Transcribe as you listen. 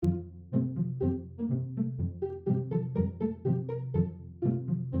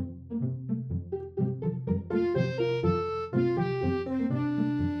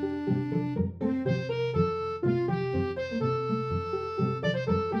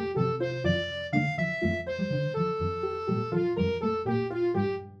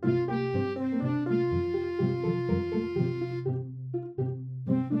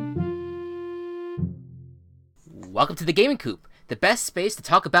Welcome to the Gaming Coop, the best space to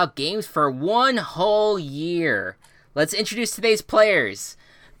talk about games for one whole year. Let's introduce today's players.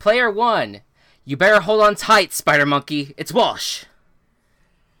 Player 1, you better hold on tight, Spider Monkey. It's Walsh.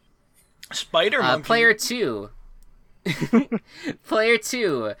 Spider Monkey. Player 2. Player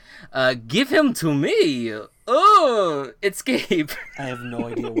 2, give him to me. Oh, it's Gabe. I have no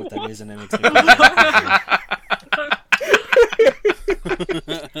idea what that is, and I'm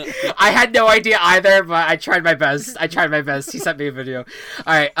I had no idea either, but I tried my best. He sent me a video.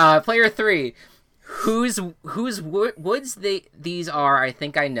 Alright, player 3. Whose woods these are, I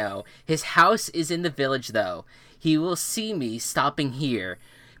think I know. His house is in the village, though. He will see me stopping here.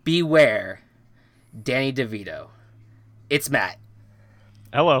 Beware. Danny DeVito. It's Matt.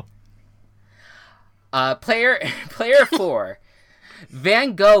 Hello. Player 4.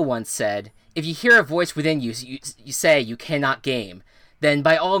 Van Gogh once said, if you hear a voice within you, you say you cannot game, then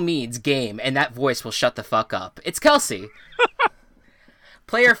by all means game, and that voice will shut the fuck up. It's Kelsey.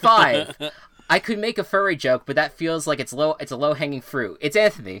 Player 5. I could make a furry joke, but that feels like it's a low-hanging fruit. It's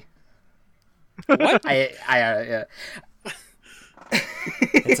Anthony. What? Yeah.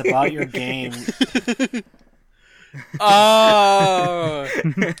 It's about your game. Oh,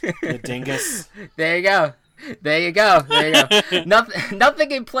 The dingus. There you go. Nothing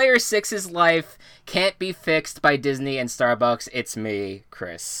in Player 6's life can't be fixed by Disney and Starbucks. It's me,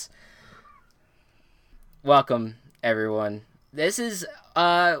 Chris. Welcome, everyone. This is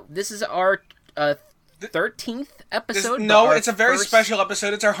our 13th episode. It's a very special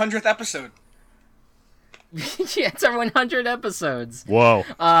episode. It's our 100th episode. Yeah, it's our 100 episodes. Whoa.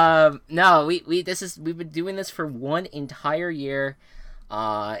 No, we've been doing this for one entire year.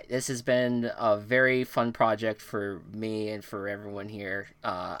 This has been a very fun project for me and for everyone here.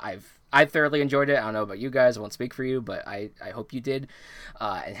 I've thoroughly enjoyed it. I don't know about you guys. I won't speak for you, but I hope you did,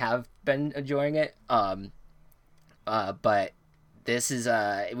 and have been enjoying it. But this is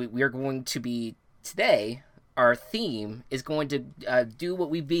we are going to be today. Our theme is going to do what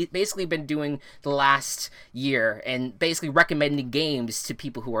we've basically been doing the last year, and basically recommending games to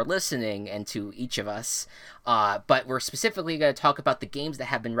people who are listening and to each of us. But we're specifically going to talk about the games that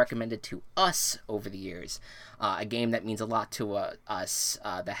have been recommended to us over the years. A game that means a lot to us,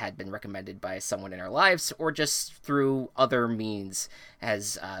 that had been recommended by someone in our lives, or just through other means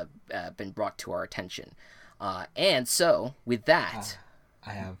has been brought to our attention. And so, with that...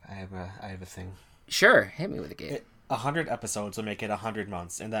 I have a thing. Sure, hit me with a game. 100 episodes will make it 100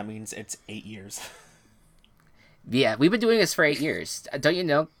 months, and that means it's 8 years. Yeah, we've been doing this for 8 years. Don't you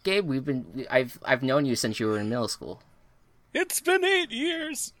know, Gabe? I've known you since you were in middle school. It's been 8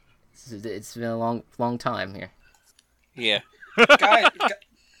 years. It's been a long time here. Yeah.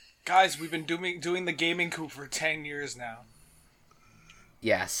 Guys, we've been doing the Gaming Coop for 10 years now.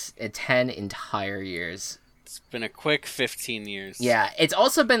 Yes, 10 entire years. It's been a quick 15 years. Yeah, it's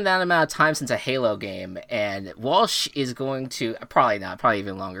also been that amount of time since a Halo game, and Walsh is going to... Probably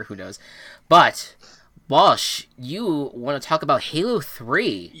even longer, who knows. But, Walsh, you want to talk about Halo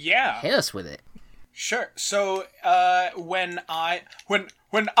 3. Yeah. Hit us with it. Sure. So, when I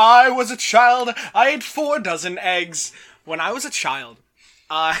was a child, I ate 4 dozen eggs. When I was a child,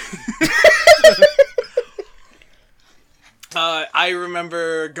 I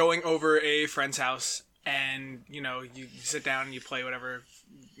remember going over a friend's house, and, you sit down and you play whatever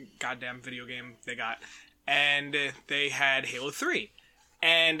goddamn video game they got. And they had Halo 3.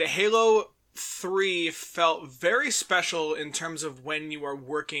 And Halo 3 felt very special in terms of when you are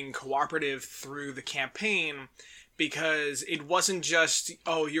working cooperative through the campaign, because it wasn't just,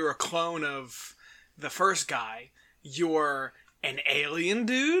 oh, you're a clone of the first guy. You're an alien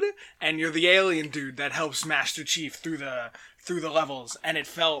dude, and you're the alien dude that helps Master Chief through the levels. And it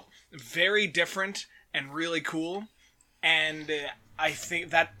felt very different and really cool, and I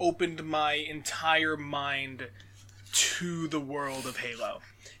think that opened my entire mind to the world of Halo.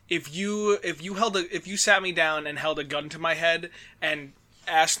 If you sat me down and held a gun to my head and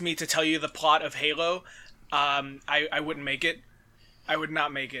asked me to tell you the plot of Halo, I wouldn't make it. I would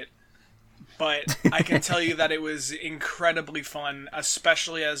not make it. But I can tell you that it was incredibly fun,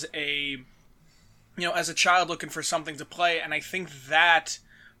 especially as a child looking for something to play, and I think that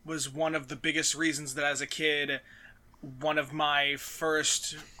was one of the biggest reasons that as a kid, one of my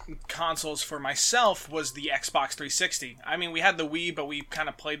first consoles for myself was the Xbox 360. I mean, we had the Wii, but we kind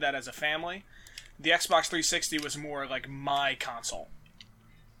of played that as a family. The Xbox 360 was more like my console.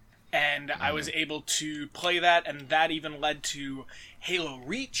 And I was able to play that, and that even led to Halo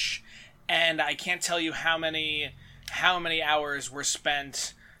Reach. And I can't tell you how many hours were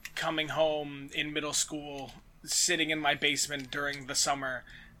spent coming home in middle school, sitting in my basement during the summer,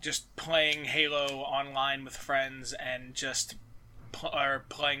 just playing Halo online with friends and just or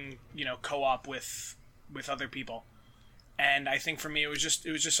playing, co-op with other people. And I think for me it was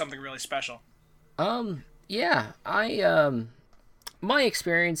just something really special. Yeah, my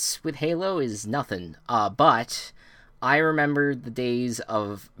experience with Halo is nothing. But I remember the days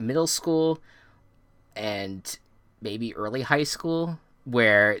of middle school and maybe early high school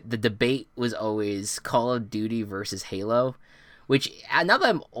where the debate was always Call of Duty versus Halo, which now that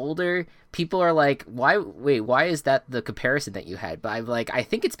I'm older, people are like, why is that the comparison that you had? But I'm like, I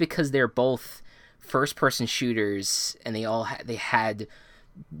think it's because they're both first person shooters and they had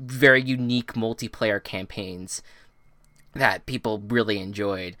very unique multiplayer campaigns that people really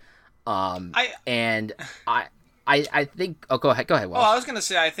enjoyed. I think. Oh, go ahead. Welsh. Oh, I was gonna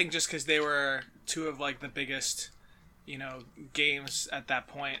say, I think just because they were two of like the biggest, games at that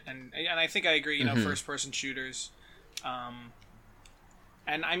point, and I think I agree. First person shooters,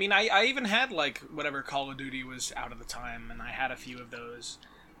 and I mean, I even had like whatever Call of Duty was out at the time, and I had a few of those,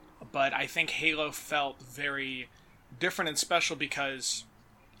 but I think Halo felt very different and special because.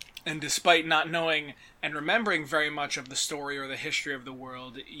 And despite not knowing and remembering very much of the story or the history of the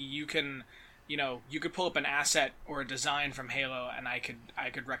world, you can, you could pull up an asset or a design from Halo, and I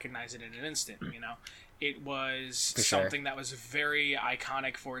could recognize it in an instant. It was something that was very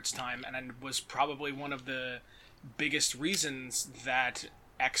iconic for its time, and was probably one of the biggest reasons that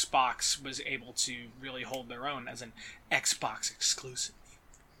Xbox was able to really hold their own as an Xbox exclusive.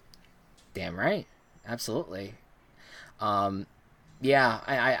 Damn right, absolutely. Yeah,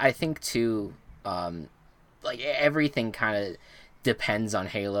 I think too, like everything kind of depends on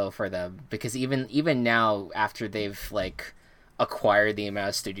Halo for them, because even now after they've like acquired the amount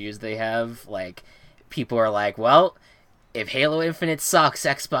of studios they have, like people are like, well, if Halo Infinite sucks,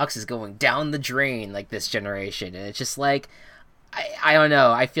 Xbox is going down the drain like this generation, and it's just like, I don't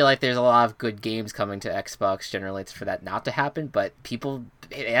know. I feel like there's a lot of good games coming to Xbox generally for that not to happen, but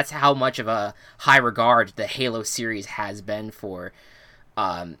that's how much of a high regard the Halo series has been for,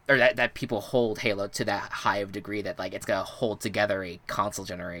 or that people hold Halo to that high of degree that like it's gonna hold together a console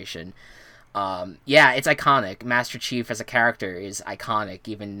generation. Yeah, it's iconic. Master Chief as a character is iconic,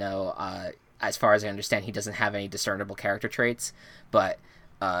 even though, as far as I understand, he doesn't have any discernible character traits, but.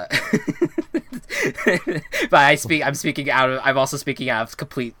 But I'm also speaking out of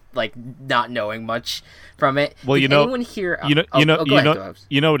complete like not knowing much from it. Well, Did anyone here? Go ahead.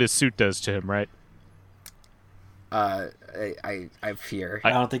 You know what his suit does to him, right? I fear. I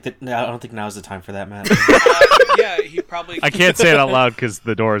don't think now's the time for that, Matt. Yeah, he probably. I can't say it out loud because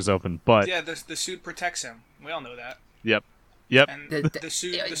the door is open, but yeah, the suit protects him. We all know that. Yep. And the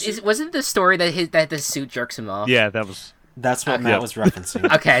suit. Wasn't the story that the suit jerks him off? Yeah, that was. That's what Matt was referencing.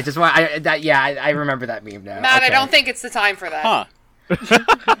 Okay, I just want I remember that meme now. Matt, okay. I don't think it's the time for that.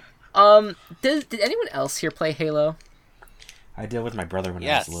 Huh. Did anyone else here play Halo? I did with my brother when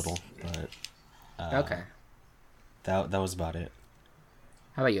I was little, but Okay. That was about it.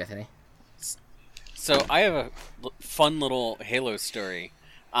 How about you, Anthony? So I have a fun little Halo story.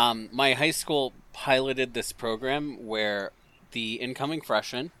 My high school piloted this program where the incoming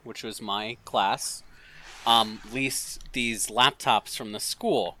freshmen, which was my class, leased these laptops from the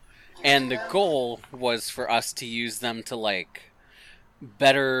school, and the goal was for us to use them to like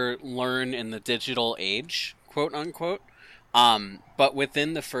better learn in the digital age, quote unquote. But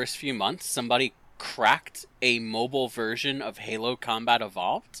within the first few months, somebody cracked a mobile version of Halo Combat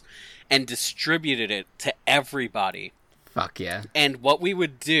Evolved and distributed it to everybody. Fuck yeah. And what we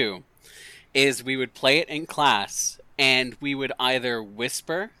would do is we would play it in class, and we would either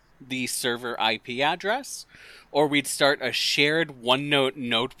whisper the server IP address, or we'd start a shared OneNote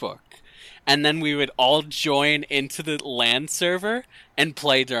notebook, and then we would all join into the LAN server and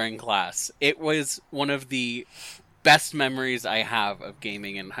play during class. It was one of the best memories I have of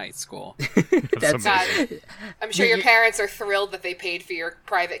gaming in high school. That's amazing. I'm sure your parents are thrilled that they paid for your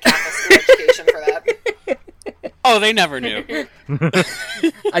private Catholic school education for that. Oh, they never knew.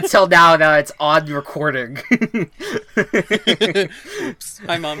 Until now it's on recording. Oops.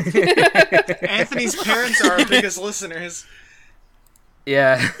 Hi, Mom. Anthony's parents are our biggest listeners.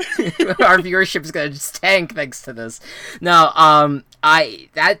 Yeah, our viewership is gonna just tank thanks to this. No,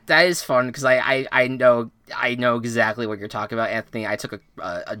 that is fun because I know exactly what you're talking about, Anthony. I took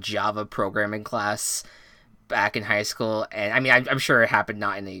a Java programming class back in high school, and I mean I'm sure it happened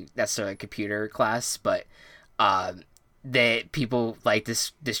not in a necessarily computer class, but that people like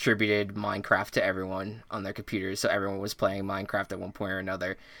distributed Minecraft to everyone on their computers, so everyone was playing Minecraft at one point or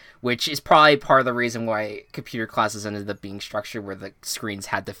another, which is probably part of the reason why computer classes ended up being structured where the screens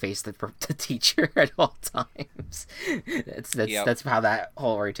had to face the teacher at all times. That's how that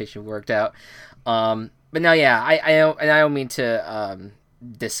whole orientation worked out. But no, yeah, I don't mean to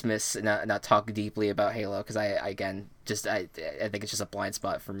dismiss and not talk deeply about Halo, because I think it's just a blind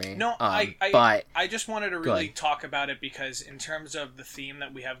spot for me. No, but I just wanted to really talk about it because in terms of the theme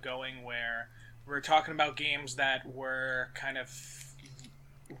that we have going, where we're talking about games that were kind of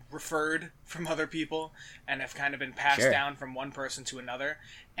referred from other people and have kind of been passed down from one person to another,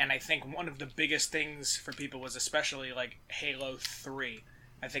 and I think one of the biggest things for people was especially like Halo 3,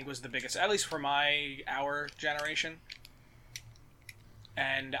 I think was the biggest, at least for our generation.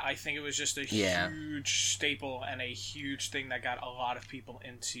 And I think it was just a huge staple and a huge thing that got a lot of people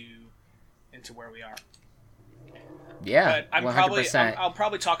into where we are. Yeah, but 100%. I'll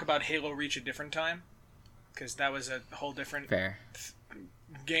probably talk about Halo Reach a different time, because that was a whole different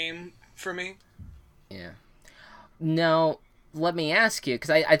game for me. Yeah. Now, let me ask you, because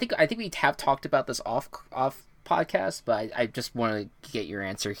I think we have talked about this off podcast, but I just want to get your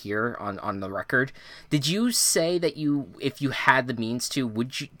answer here on the record. Did you say that if you had the means to,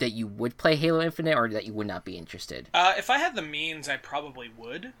 that you would play Halo Infinite, or that you would not be interested? If I had the means, I probably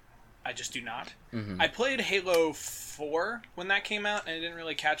would. I just do not. Mm-hmm. I played Halo 4 when that came out, and it didn't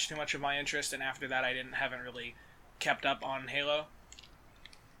really catch too much of my interest, and after that I haven't really kept up on Halo.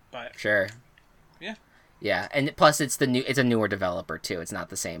 But sure. Yeah. Yeah, and plus it's a newer developer too. It's not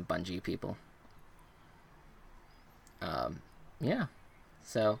the same Bungie people. Yeah.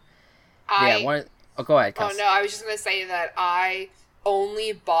 So, go ahead, Cass. Oh, no, I was just going to say that I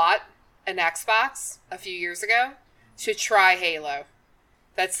only bought an Xbox a few years ago to try Halo.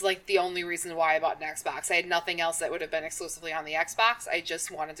 That's, like, the only reason why I bought an Xbox. I had nothing else that would have been exclusively on the Xbox. I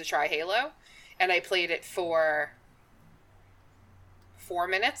just wanted to try Halo, and I played it for 4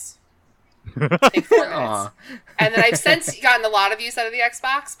 minutes. I think 4 minutes. And then I've since gotten a lot of use out of the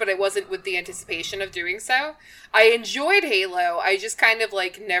Xbox, but it wasn't with the anticipation of doing so. I enjoyed Halo. I just kind of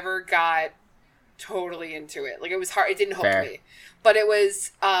like never got totally into it. Like it was hard. It didn't hook me, but it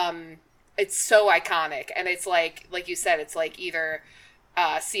was. It's so iconic, and it's like you said, it's like either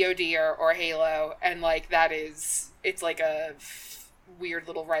COD or Halo, and like it's like a weird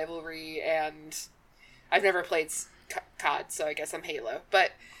little rivalry. And I've never played COD, so I guess I'm Halo,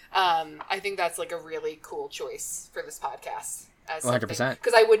 but. I think that's like a really cool choice for this podcast. 100%.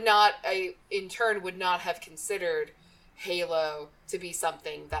 Because I in turn would not have considered Halo to be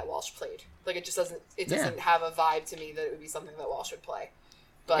something that Walsh played. Like it just doesn't have a vibe to me that it would be something that Walsh would play.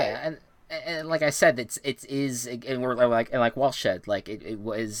 But yeah, and like I said, it is, and we're like Walsh said, like it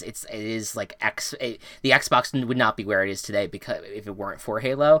is like the Xbox would not be where it is today because if it weren't for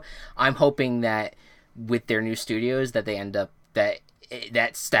Halo. I'm hoping that with their new studios that they end up that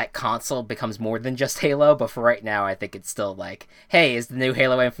console becomes more than just Halo, but for right now, I think it's still like, hey, is the new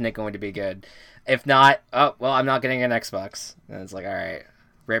Halo Infinite going to be good? If not, oh, well, I'm not getting an Xbox. And it's like, all right,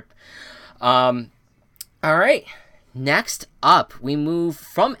 rip. All right, next up, we move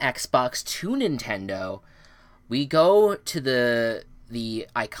from Xbox to Nintendo. We go to the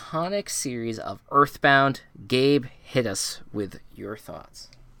iconic series of Earthbound. Gabe, hit us with your thoughts.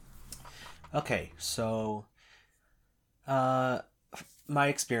 Okay, so my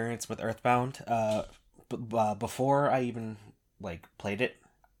experience with Earthbound, before I even like played it,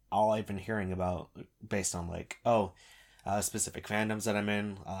 all I've been hearing about based on like specific fandoms that I'm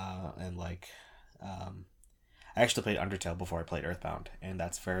in, and like I actually played Undertale before I played Earthbound, and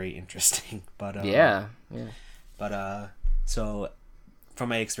that's very interesting. But yeah. But so from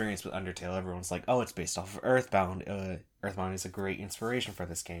my experience with Undertale, everyone's like, oh, it's based off of Earthbound. Earthbound is a great inspiration for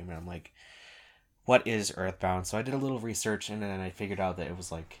this game, and I'm like, what is Earthbound? So I did a little research, and then I figured out that it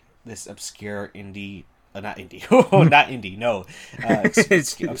was like this obscure obscure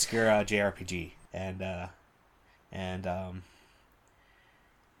JRPG, and I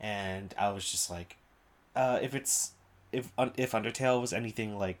was just like, if Undertale was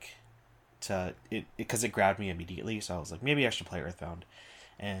anything like because it grabbed me immediately, so I was like, maybe I should play Earthbound,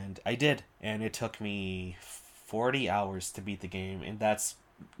 and I did, and it took me 40 hours to beat the game, and that's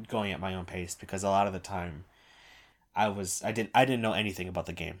going at my own pace because a lot of the time I didn't know anything about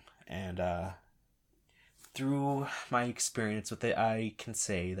the game, and through my experience with it, I can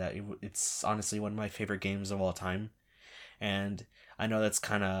say that it's honestly one of my favorite games of all time. And I know it's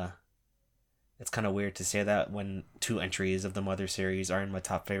kind of weird to say that when 2 entries of the Mother series are in my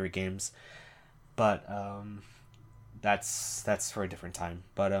top favorite games, but that's for a different time.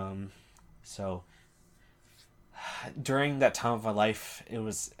 But so during that time of my life, I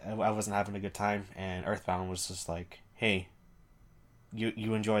wasn't having a good time, and Earthbound was just like, hey,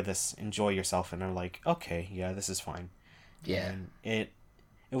 you enjoy this, enjoy yourself, and I'm like, okay, yeah, this is fine. Yeah. And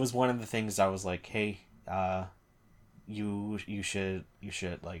it was one of the things I was like, hey, you should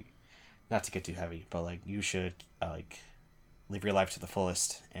like, not to get too heavy, but like you should like live your life to the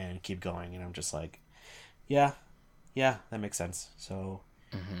fullest and keep going. And I'm just like, yeah, that makes sense. So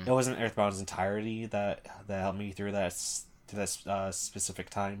it wasn't Earthbound's entirety that helped me through that specific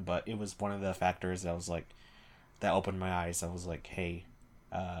time, but it was one of the factors that was like that opened my eyes. I was like, hey,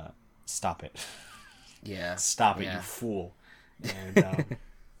 stop it. Yeah. Stop it, you fool. And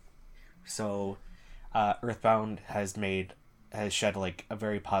so Earthbound has shed like a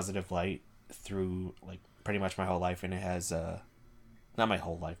very positive light through like pretty much my whole life, and it has not my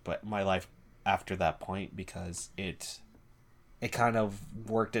whole life, but my life after that point, because it kind of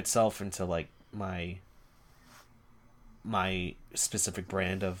worked itself into like my specific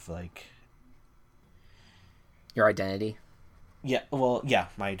brand of like your identity. Yeah, well, yeah,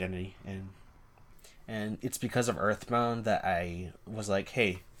 my identity, and it's because of Earthbound that I was like,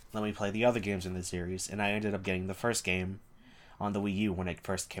 hey, let me play the other games in the series, and I ended up getting the first game on the Wii U when it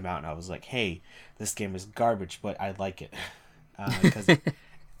first came out, and I was like, hey, this game is garbage, but I like it, because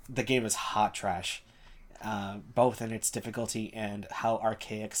the game is hot trash, both in its difficulty and how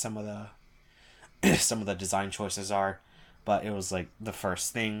archaic some of the design choices are, but it was like the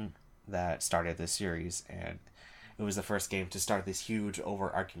first thing that started this series, and it was the first game to start this huge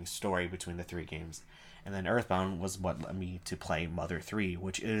overarching story between the three games. And then Earthbound was what led me to play Mother 3,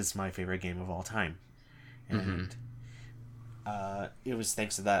 which is my favorite game of all time. And it was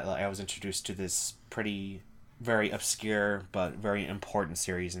thanks to that I was introduced to this very obscure but very important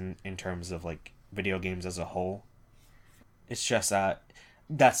series in terms of like video games as a whole. It's just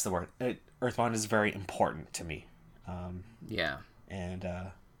that's the word. Earthbound is very important to me. Yeah. And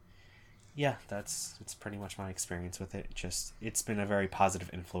yeah, that's pretty much my experience with it. It's been a very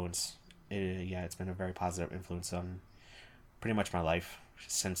positive influence. It's been a very positive influence on pretty much my life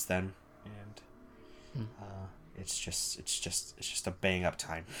since then, and it's just a bang up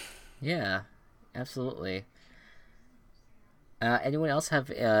time. Yeah, absolutely. Anyone else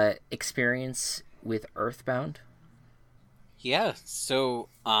have experience with Earthbound? Yeah, so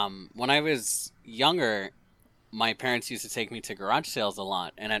when I was younger, my parents used to take me to garage sales a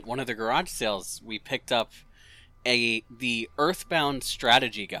lot, and at one of the garage sales, we picked up the Earthbound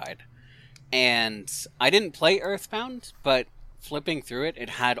strategy guide. And I didn't play Earthbound, but flipping through it,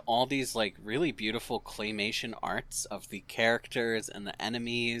 it had all these like really beautiful claymation arts of the characters and the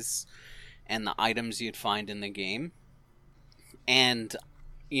enemies and the items you'd find in the game. And,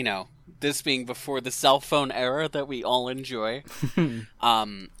 you know, this being before the cell phone era that we all enjoy,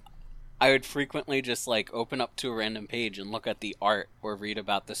 I would frequently just like open up to a random page and look at the art or read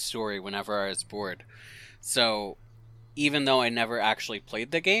about the story whenever I was bored. So even though I never actually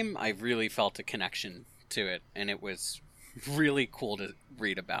played the game, I really felt a connection to it, and it was really cool to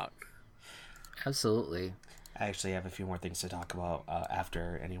read about. Absolutely. I actually have a few more things to talk about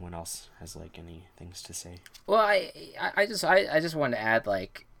after anyone else has like any things to say. Well, I just wanted to add,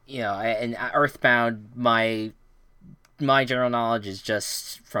 like, you know, in Earthbound, my general knowledge is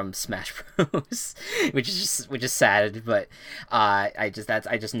just from Smash Bros, which is sad, but I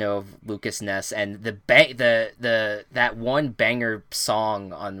just know of Lucas Ness and that one banger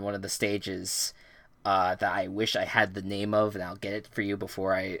song on one of the stages that I wish I had the name of, and I'll get it for you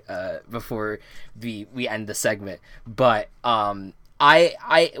before we end the segment. But what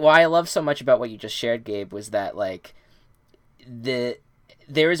I love so much about what you just shared, Gabe, was that like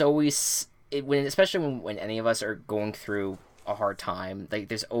there is always especially when any of us are going through a hard time, like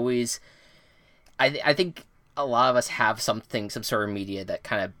there's always, I think a lot of us have some sort of media that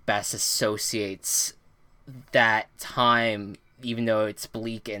kind of best associates that time, even though it's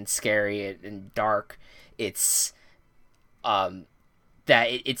bleak and scary and dark. It's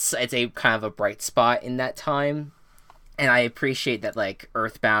it's a kind of a bright spot in that time, and I appreciate that like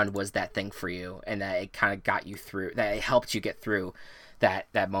Earthbound was that thing for you, and that it kind of got you through, that it helped you get through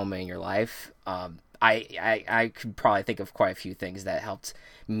that moment in your life. I could probably think of quite a few things that helped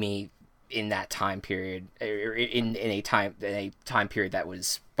me in that time period, in a time period that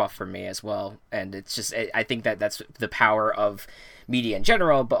was rough for me as well. And it's just, I think that's the power of media in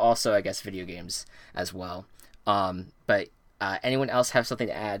general, but also I guess video games as well. But anyone else have something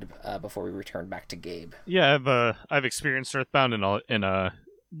to add before we return back to Gabe? Yeah, I've experienced Earthbound in a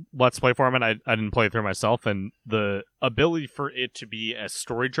Let's Play format. I didn't play it through myself, and the ability for it to be as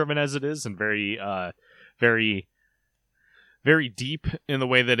story driven as it is, and very very deep in the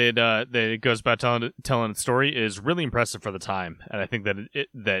way that it goes about telling its story is really impressive for the time, and I think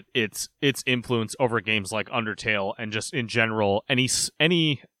that its influence over games like Undertale and just in general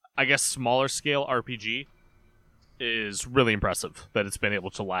any I guess smaller scale RPG is really impressive that it's been able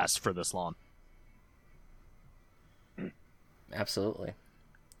to last for this long. Absolutely.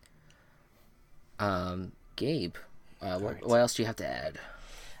 Gabe, what else do you have to add?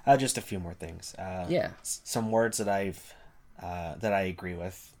 Just a few more things. Yeah. Some words that I agree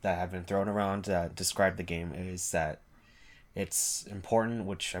with that have been thrown around to describe the game is that it's important,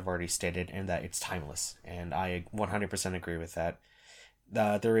 which I've already stated, and that it's timeless. And I 100% agree with that.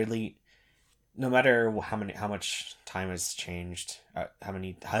 They're really, no matter how much time has changed, how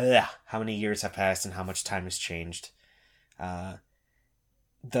many years have passed, and how much time has changed, the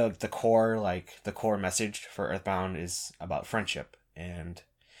core message for Earthbound is about friendship. And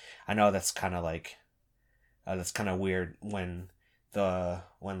I know that's kind of weird when the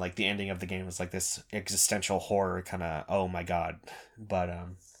ending of the game was like this existential horror kind of, oh my god, but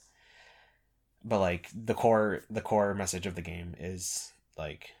like the core message of the game is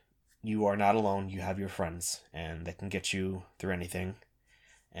like, you are not alone, you have your friends and they can get you through anything.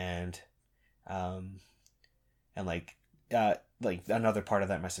 And like another part of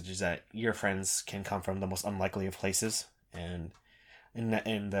that message is that your friends can come from the most unlikely of places. And in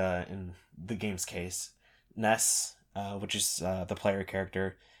the game's case, Ness, which is the player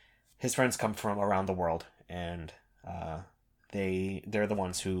character, his friends come from around the world, and they're the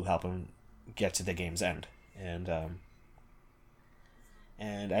ones who help him get to the game's end. And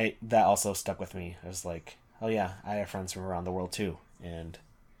that also stuck with me. I was like, oh yeah, I have friends from around the world too. And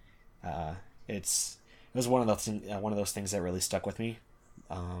it was one of those things that really stuck with me.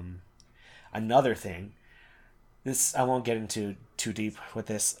 Another thing, this I won't get into too deep with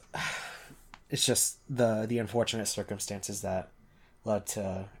this. It's just the unfortunate circumstances that led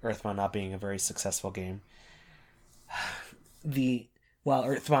to Earthbound not being a very successful game. While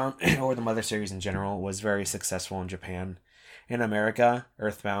Earthbound, or the Mother series in general, was very successful in Japan, in America,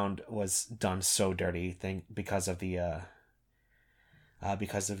 Earthbound was done so dirty because of the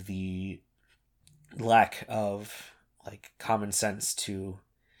lack of like common sense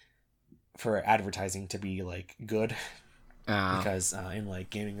for advertising to be like good. Because in like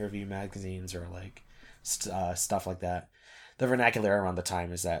gaming review magazines or like stuff like that, the vernacular around the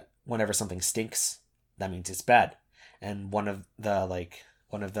time is that whenever something stinks, that means it's bad. And one of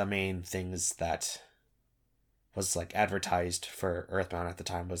the main things that was like advertised for Earthbound at the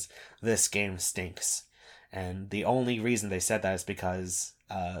time was, this game stinks. And the only reason they said that is because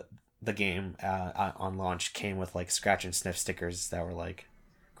the game on launch came with like scratch and sniff stickers that were like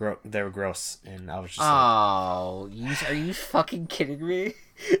they were gross, and I was just are you fucking kidding me?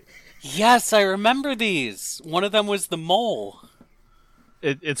 Yes, I remember these. One of them was the mole.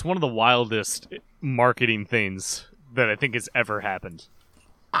 It's one of the wildest marketing things that I think has ever happened.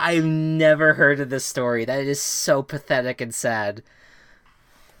 I've never heard of this story. That is so pathetic and sad.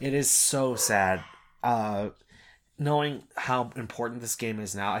 It is so sad. Knowing how important this game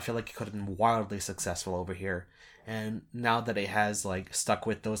is now, I feel like it could have been wildly successful over here. And now that it has like stuck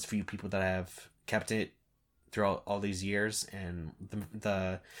with those few people that have kept it throughout all these years, and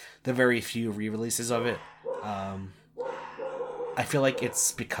the very few re-releases of it, I feel like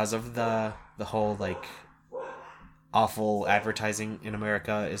it's because of the whole like awful advertising in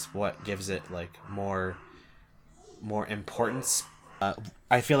America is what gives it like more importance.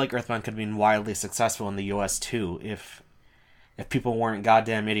 I feel like Earthbound could have been wildly successful in the US too if people weren't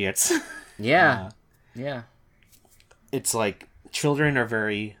goddamn idiots. Yeah. Yeah. It's like children are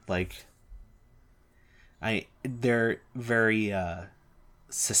very like they're very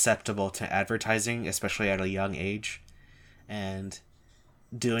susceptible to advertising, especially at a young age. And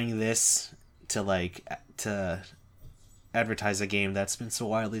doing this to advertise a game that's been so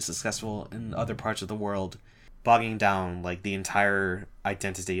wildly successful in other parts of the world, bogging down like the entire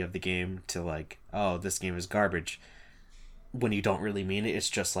identity of the game to like, oh, this game is garbage, when you don't really mean it. It's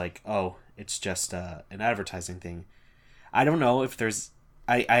just like, oh, it's just an advertising thing. I don't know if there's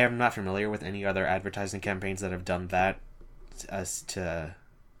I am not familiar with any other advertising campaigns that have done that as to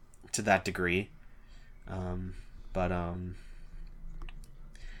that degree. But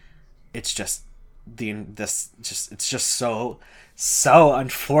it's just it's just so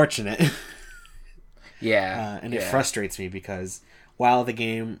unfortunate. Yeah. And it frustrates me because while the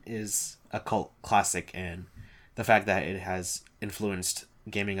game is a cult classic, and the fact that it has influenced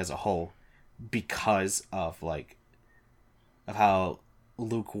gaming as a whole because of how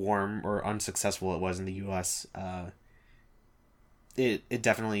lukewarm or unsuccessful it was in the US, it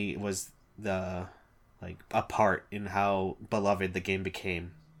definitely was the like a part in how beloved the game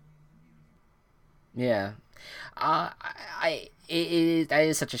became. Yeah. That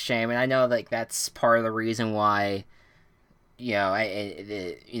is such a shame, and I know like that's part of the reason why.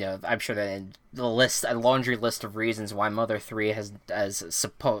 I'm sure that in the list, a laundry list of reasons why Mother 3 has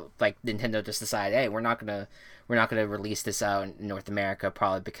Nintendo just decided, hey, we're not gonna release this out in North America,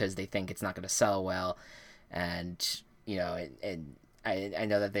 probably because they think it's not gonna sell well, and I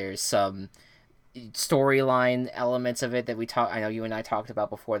know that there's some storyline elements of it that I know you and I talked about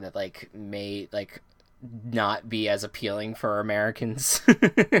before that like may like not be as appealing for Americans.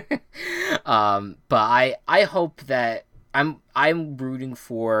 But I hope that I'm rooting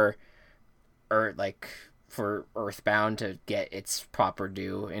for Earthbound to get its proper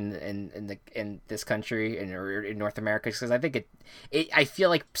due in this country in North America, because I think I feel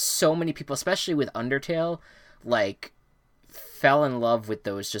like so many people, especially with Undertale, like fell in love with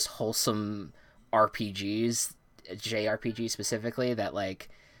those just wholesome RPGs, JRPGs specifically, that like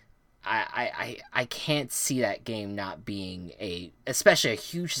I can't see that game not being especially a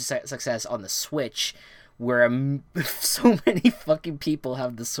huge success on the Switch, where so many fucking people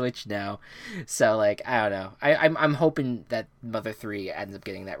have the Switch now. So like I don't know. I'm hoping that Mother 3 ends up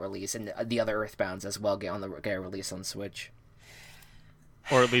getting that release, and the other Earthbounds as well get a release on Switch,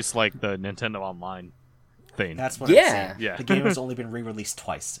 or at least like the Nintendo Online thing. That's what I'm saying. Yeah. The game has only been re-released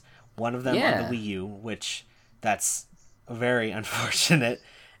twice. One of them on the Wii U, which that's very unfortunate,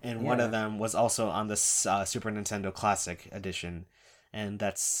 and one of them was also on the Super Nintendo Classic Edition, and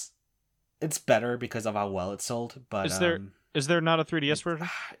it's better because of how well it sold. But is there not a 3DS version?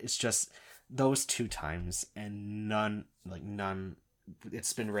 It's just those 2 times, and none.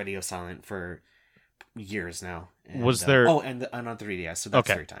 It's been radio silent for years now. And, was there? And on 3DS, so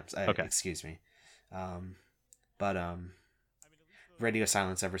that's 3 times. Okay, excuse me. But radio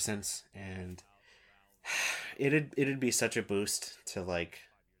silence ever since, and it'd be such a boost to like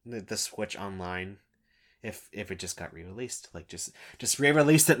the Switch Online if it just got re-released. Like just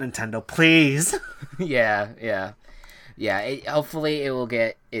re-release it, Nintendo, please. yeah. Hopefully it will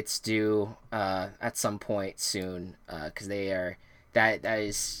get its due at some point soon, because they are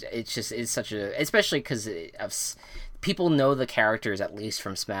it's such a, especially because people know the characters at least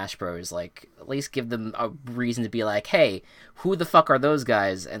from Smash Bros. Like at least give them a reason to be like, hey, who the fuck are those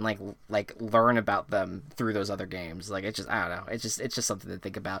guys, and like learn about them through those other games. Like it's just, I don't know, it's just something to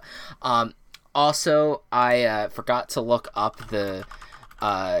think about. Also, I forgot to look up the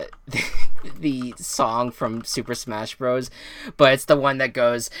the song from Super Smash Bros, but it's the one that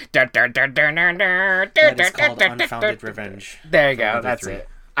goes That is called Unfounded Revenge. There you go, that's it.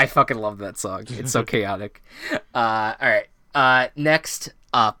 I fucking love that song. It's so chaotic. All right. Next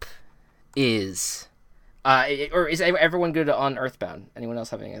up is is everyone good on Earthbound? Anyone else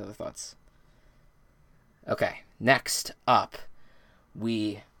have any other thoughts? Okay. Next up,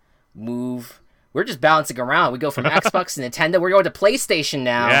 we move. We're just bouncing around. We go from Xbox to Nintendo. We're going to PlayStation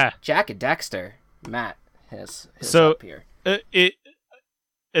now. Yeah. Jack and Dexter. Matt has up here.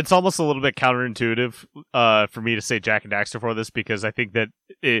 It's almost a little bit counterintuitive for me to say Jak and Daxter for this, because I think that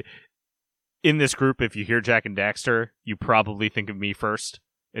in this group, if you hear Jak and Daxter, you probably think of me first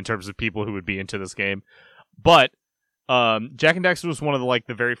in terms of people who would be into this game. But Jak and Daxter was one of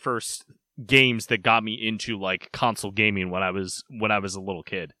the very first games that got me into like console gaming when I was a little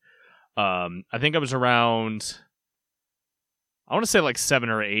kid. I think I was around, I want to say like 7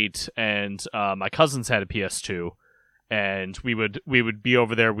 or 8, and my cousins had a PS2. And we would be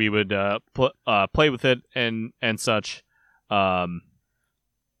over there. We would play with it and such. And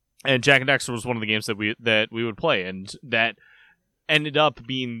Jak and Daxter was one of the games that we would play, and that ended up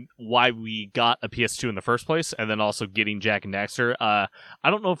being why we got a PS2 in the first place. And then also getting Jak and Daxter. I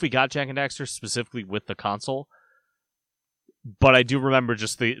don't know if we got Jak and Daxter specifically with the console, but I do remember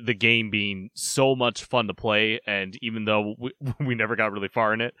just the game being so much fun to play. And even though we never got really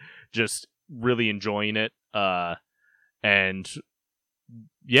far in it, just really enjoying it. And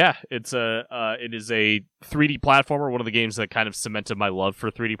yeah, it is a 3D platformer, one of the games that kind of cemented my love for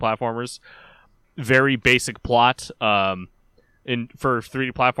 3D platformers. Very basic plot for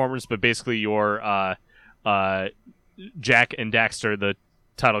 3D platformers, but basically your Jak and Daxter, the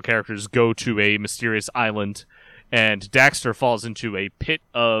title characters, go to a mysterious island, and Daxter falls into a pit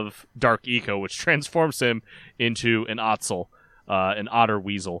of dark eco, which transforms him into an Ottsel, an otter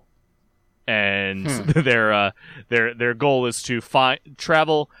weasel. And their goal is to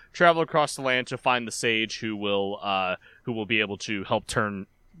travel across the land to find the sage who will be able to help turn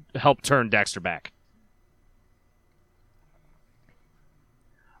Daxter back.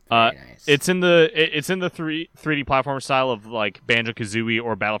 Very nice. It's in the 3D platform style of like Banjo-Kazooie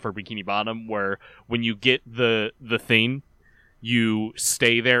or Battle for Bikini Bottom, where when you get the thing, you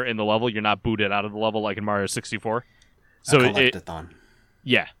stay there in the level. You're not booted out of the level like in Mario 64. So a collectathon.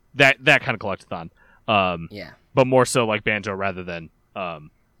 Yeah, that kind of collectathon. Yeah. But more so like Banjo rather than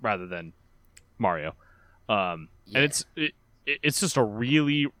Mario. And it's just a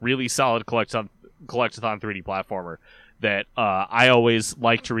really, really solid collectathon 3D platformer that I always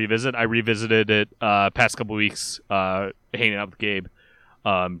like to revisit. I revisited it past couple weeks, hanging out with Gabe,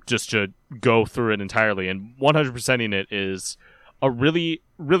 just to go through it entirely. And 100%ing it is a really,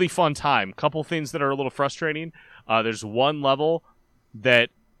 really fun time. Couple things that are a little frustrating. There's one level that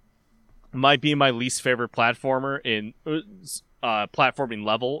might be my least favorite platformer in platforming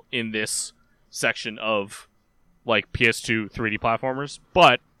level in this section of like PS2 3D platformers,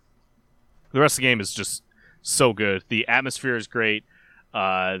 but the rest of the game is just so good. The atmosphere is great.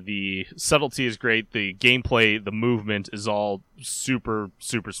 The subtlety is great. The gameplay, the movement is all super,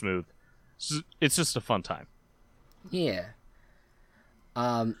 super smooth. It's just a fun time. Yeah.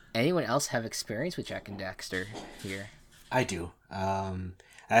 Anyone else have experience with Jak and Daxter here? I do. I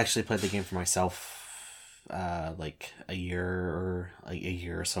actually played the game for myself like a year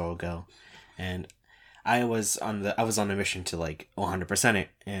or so ago, and I was on a mission to like 100% it,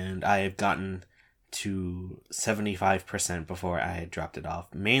 and I had gotten to 75% before I had dropped it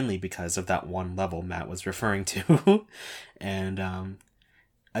off, mainly because of that one level Matt was referring to. And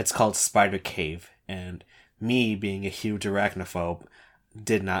it's called Spider Cave, and me being a huge arachnophobe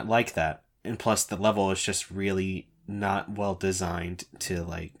did not like that. And plus the level is just really not well designed to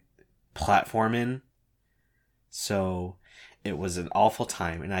like platform in. So it was an awful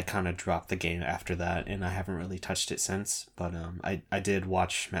time, and I kind of dropped the game after that, and I haven't really touched it since. But I did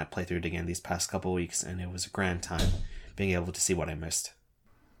watch Matt play through it again these past couple weeks, and it was a grand time being able to see what I missed.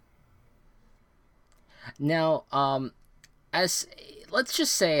 Now, as let's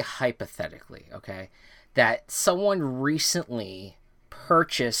just say hypothetically, okay, that someone recently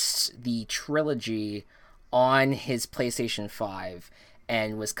purchased the trilogy on his PlayStation 5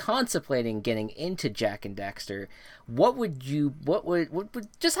 and was contemplating getting into Jak and Daxter, what would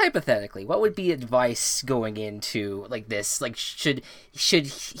just hypothetically, what would be advice going into like this? Like, should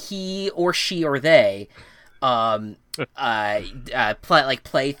he or she or they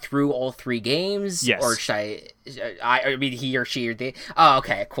play through all three games? Yes. Or should I mean he or she or they? Oh,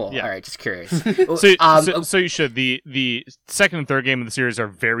 okay, cool. Yeah. All right, just curious. So you should. The second and third game of the series are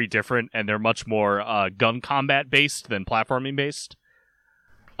very different, and they're much more gun combat based than platforming based.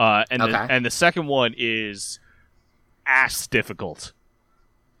 And the second one is ass difficult.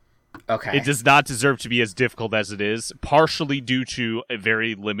 Okay. It does not deserve to be as difficult as it is, partially due to a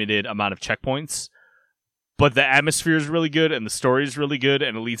very limited amount of checkpoints. But the atmosphere is really good, and the story is really good,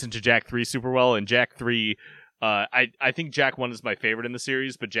 and it leads into Jak 3 super well. And Jak 3, I think Jak 1 is my favorite in the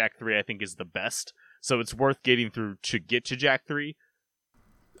series, but Jak 3 I think is the best. So it's worth getting through to get to Jak 3.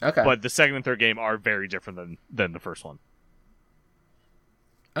 Okay. But the second and third game are very different than the first one.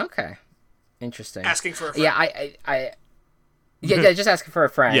 Okay. Interesting. Asking for a friend. Yeah, yeah, just asking for a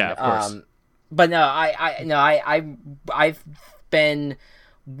friend. Yeah, of course. But no, I've been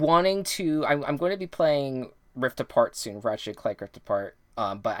wanting to. I'm going to be playing Rift Apart soon, Ratchet & Clank Rift Apart.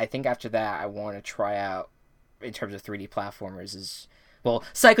 But I think after that, I want to try out in terms of 3D platformers is. Well,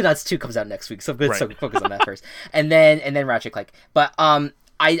 Psychonauts 2 comes out next week, so I'm going to focus on that first, and then Ratchet & Clank. But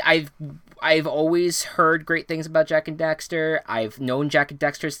I've always heard great things about Jak and Daxter. I've known Jak and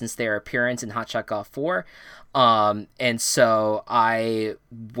Daxter since their appearance in Hot Shot Golf 4. And so I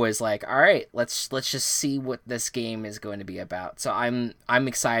was like, all right, let's just see what this game is going to be about. So I'm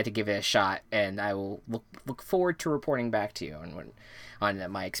excited to give it a shot, and I will look forward to reporting back to you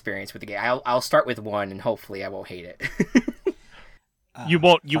on my experience with the game. I'll start with 1, and hopefully I won't hate it. You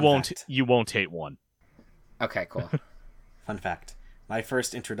won't hate 1. Okay, cool. Fun fact. My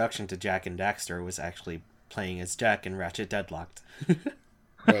first introduction to Jak and Daxter was actually playing as Jak in Ratchet Deadlocked.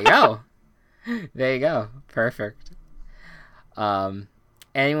 There you go. There you go. Perfect.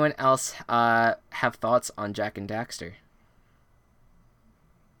 Anyone else have thoughts on Jak and Daxter?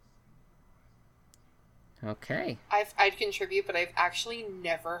 Okay. I'd contribute, but I've actually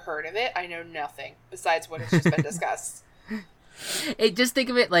never heard of it. I know nothing besides what has just been discussed. Just think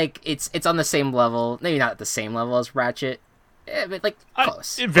of it like it's on the same level. Maybe not the same level as Ratchet. But like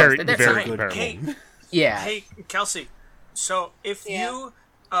close. Very They're very fine. comparable. Yeah. Hey, Kelsey. So if you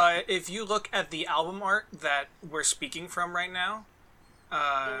look at the album art that we're speaking from right now,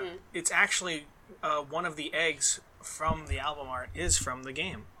 it's actually one of the eggs from the album art is from the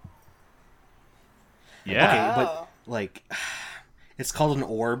game. Yeah. Okay, but like It's called an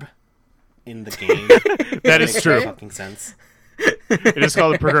orb in the game. That is makes true. no fucking sense. It is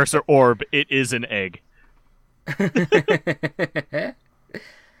called a precursor orb. It is an egg. There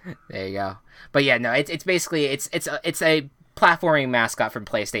you go. But yeah, no, it's basically it's a platforming mascot from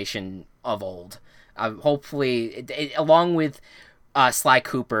PlayStation of old. Hopefully, along with Sly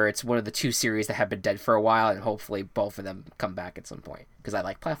Cooper, it's one of the two series that have been dead for a while, and hopefully both of them come back at some point because I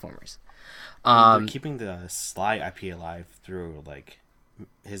like platformers. They're keeping the Sly IP alive through like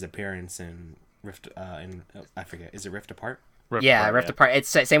his appearance in Rift. I forget, is it Rift Apart? Rift Apart. It's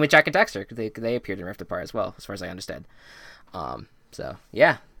same with Jack and Dexter. They appeared in Rift Apart as well, as far as I understand. So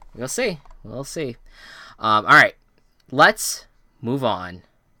yeah, we'll see. All right, let's move on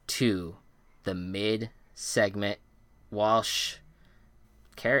to the mid segment. Walsh,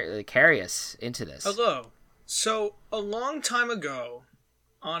 carry us into this. Hello. So, a long time ago,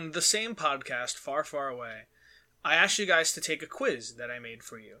 on the same podcast, Far, Far Away, I asked you guys to take a quiz that I made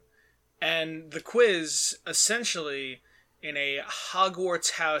for you. And the quiz, essentially, in a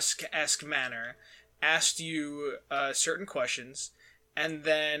Hogwarts House-esque manner, asked you certain questions, and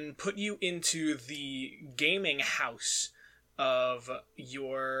then put you into the gaming house with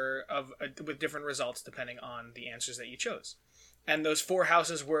different results depending on the answers that you chose. And those 4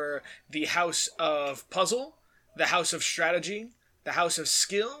 houses were the House of Puzzle, the House of Strategy, the House of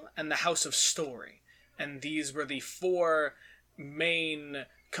Skill, and the House of Story. And these were the 4 main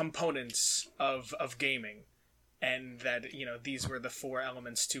components of gaming. And that, these were the 4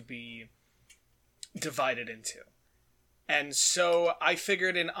 elements to be divided into. And so I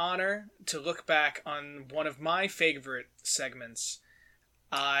figured in honor to look back on one of my favorite segments,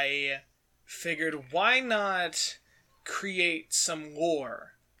 I figured why not create some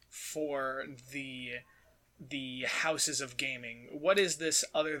lore for the houses of gaming. What is this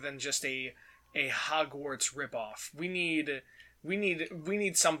other than just a Hogwarts ripoff? We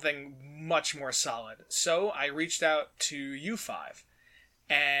need something much more solid. So I reached out to you 5,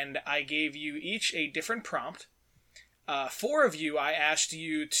 and I gave you each a different prompt. 4 of you, I asked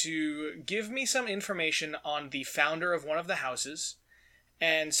you to give me some information on the founder of one of the houses,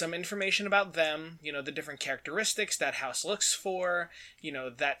 and some information about them, the different characteristics that house looks for,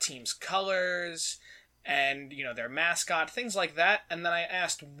 that team's colors, and, their mascot, things like that. And then I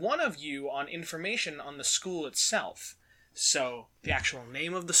asked one of you on information on the school itself. So, the actual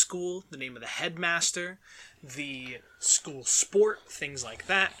name of the school, the name of the headmaster, the school sport, things like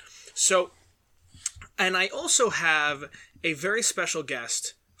that. So, and I also have a very special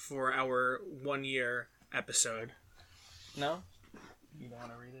guest for our 1-year episode. No? You don't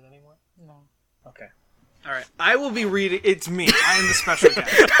want to read it anymore? No. Okay. All right. I will be reading. It's me. I am the special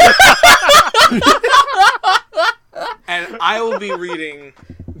guest. And I will be reading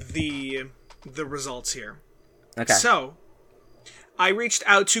the results here. Okay. So, I reached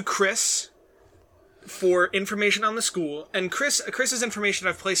out to Chris for information on the school, and Chris's information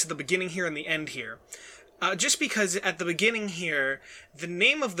I've placed at the beginning here and the end here. Just because at the beginning here, the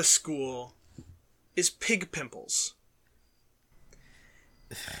name of the school is Pimples.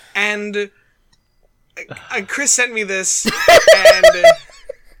 And Chris sent me this,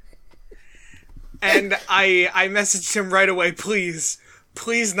 and I messaged him right away, please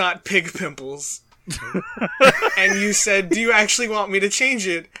not Pimples. And you said, do you actually want me to change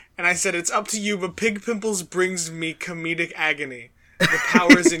it? And I said, it's up to you, but Pimples brings me comedic agony. The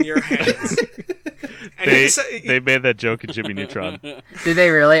power's in your hands. And they made that joke in Jimmy Neutron. Did they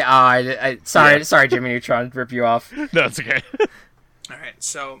really? Oh, sorry, Jimmy Neutron, rip you off. No, it's okay. All right,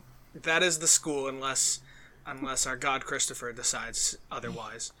 so that is the school, unless our God Christopher decides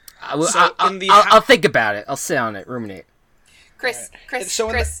otherwise. I'll think about it. I'll sit on it, ruminate. Chris,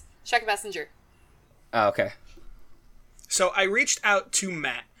 check messenger. Oh, okay. So I reached out to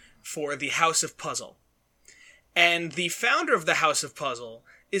Matt for the House of Puzzle. And the founder of the House of Puzzle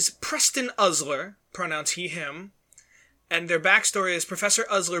is Preston Usler, pronouns he, him. And their backstory is Professor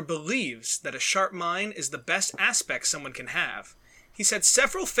Usler believes that a sharp mind is the best aspect someone can have. He's had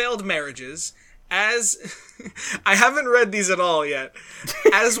several failed marriages, as... I haven't read these at all yet.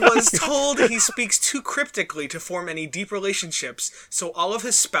 As was told, he speaks too cryptically to form any deep relationships, so all of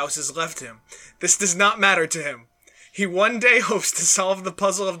his spouses left him. This does not matter to him. He one day hopes to solve the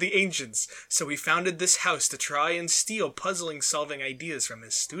puzzle of the ancients, so he founded this house to try and steal puzzling-solving ideas from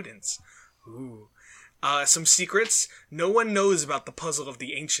his students. Ooh. Some secrets? No one knows about the puzzle of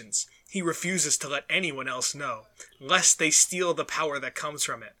the ancients. He refuses to let anyone else know, lest they steal the power that comes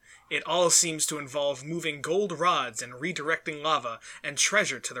from it. It all seems to involve moving gold rods and redirecting lava and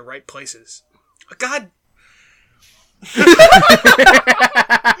treasure to the right places. God...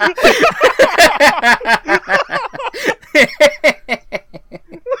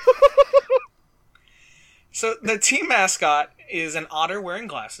 So the team mascot is an otter wearing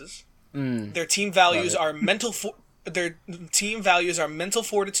glasses. Their team values are mental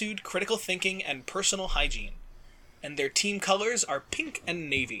fortitude, critical thinking, and personal hygiene. And their team colors are pink and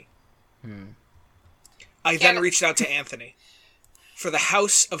navy. I then reached out to Anthony for the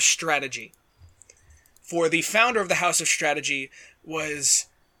House of Strategy. For the founder of the House of Strategy was...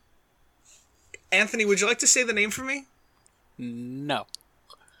 Anthony, would you like to say the name for me? No.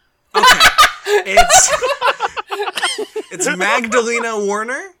 Okay. It's Magdalena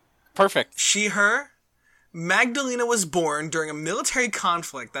Warner. Perfect. She, her. Magdalena was born during a military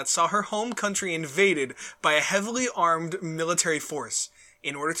conflict that saw her home country invaded by a heavily armed military force.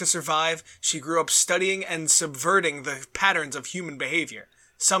 In order to survive, she grew up studying and subverting the patterns of human behavior.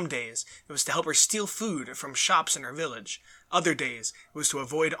 Some days, it was to help her steal food from shops in her village. Other days, it was to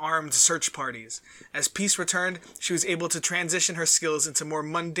avoid armed search parties. As peace returned, she was able to transition her skills into more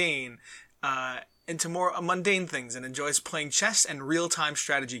mundane things and enjoys playing chess and real-time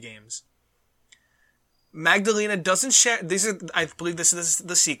strategy games. Magdalena doesn't share... I believe this is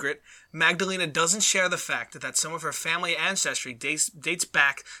the secret. Magdalena doesn't share the fact that some of her family ancestry dates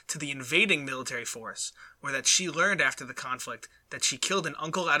back to the invading military force, or that she learned after the conflict that she killed an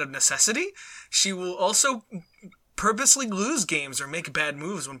uncle out of necessity. She will also purposely lose games or make bad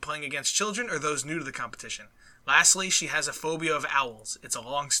moves when playing against children or those new to the competition. Lastly, she has a phobia of owls. It's a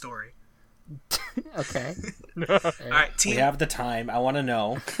long story. Okay. All right, We have the time. I want to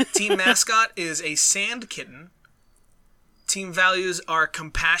know. Team mascot is a sand kitten. Team values are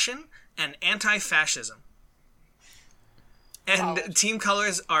compassion and anti-fascism. And team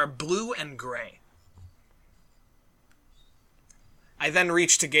colors are blue and gray. I then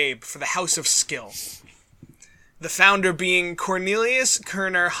reached to Gabe for the House of Skill. The founder being Cornelius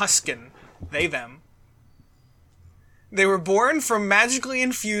Kerner Huskin. They, them. They were born from magically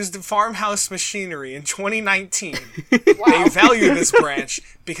infused farmhouse machinery in 2019. They value this branch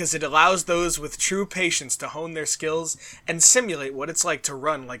because it allows those with true patience to hone their skills and simulate what it's like to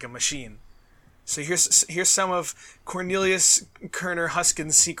run like a machine. So here's some of Cornelius Kerner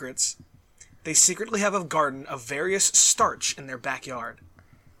Huskin's secrets. They secretly have a garden of various starch in their backyard.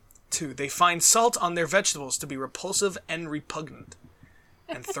 2. They find salt on their vegetables to be repulsive and repugnant.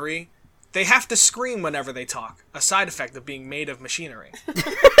 And 3. They have to scream whenever they talk, a side effect of being made of machinery.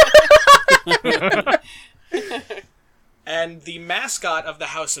 And the mascot of the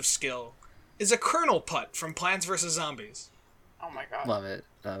House of Skill is a Colonel Putt from Plants vs. Zombies. Oh my god. Love it.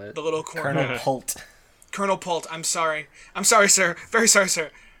 Love it. The little corn. Colonel Pult. Colonel Pult, I'm sorry. I'm sorry, sir. Very sorry,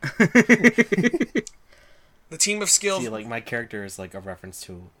 sir. The team of skill... See, like, my character is, like, a reference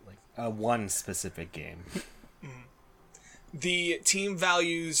to, like, one specific game. The team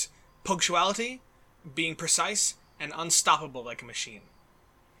values punctuality, being precise, and unstoppable like a machine.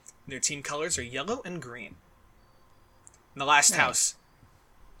 Their team colors are yellow and green. And the last house,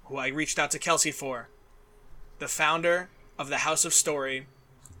 who I reached out to Kelsey for, the founder of the House of Story,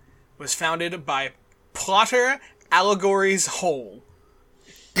 was founded by Plotter Allegories Hole.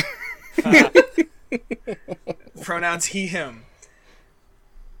 Pronouns he, him.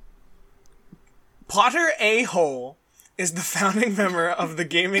 Plotter A. Hole is the founding member of the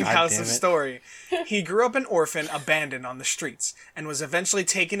gaming House of Story. He grew up an orphan abandoned on the streets and was eventually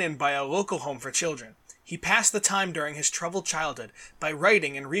taken in by a local home for children. He passed the time during his troubled childhood by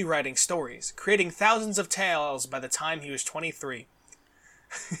writing and rewriting stories, creating thousands of tales by the time he was 23.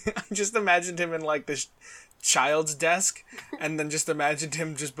 I just imagined him in like this child's desk and then just imagined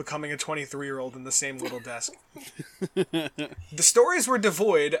him just becoming a 23-year-old in the same little desk. The stories were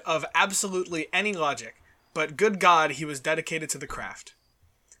devoid of absolutely any logic, but good God, he was dedicated to the craft.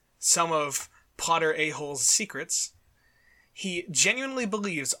 Some of Plotter A-Hole's secrets: he genuinely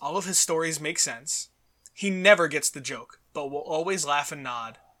believes all of his stories make sense. He never gets the joke, but will always laugh and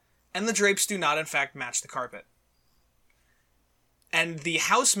nod. And the drapes do not, in fact, match the carpet. And the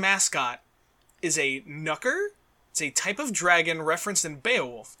house mascot is a Knucker. It's a type of dragon referenced in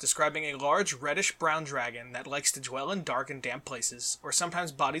Beowulf, describing a large reddish-brown dragon that likes to dwell in dark and damp places, or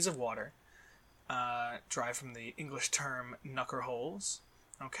sometimes bodies of water. Derived from the English term knucker holes.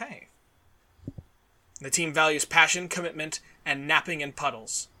 Okay. The team values passion, commitment, and napping in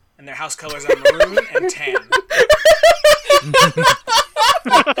puddles. And their house colors are maroon and tan.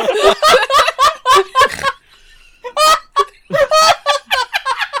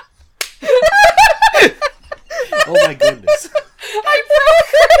 Oh my goodness. I broke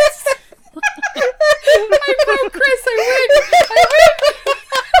Chris! I broke Chris! I win!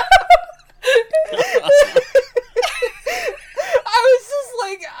 I was just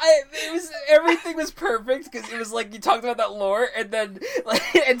like, everything was perfect because it was because like you talked about that lore, and then like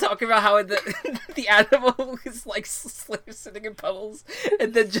and talking about how the animal is like sitting in puddles,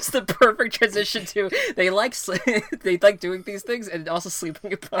 and then just the perfect transition to they like doing these things and also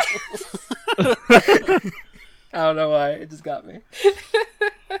sleeping in puddles. I don't know why, it just got me.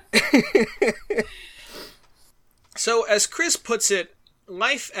 So, as Chris puts it,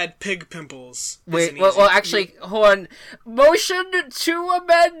 life at Pig Pimples. Wait, well, actually, hold on. Motion to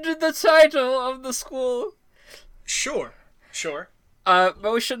amend the title of the school. Sure.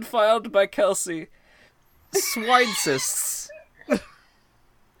 Motion filed by Kelsey. Swine cysts.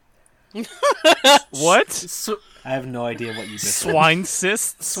 What? I have no idea what you just said. Swine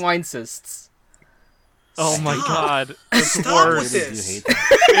cysts? Swine cysts. Oh my god. It's Stop worse. with this. You hate that.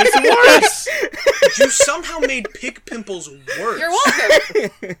 It's worse! You somehow made Pig Pimples worse. You're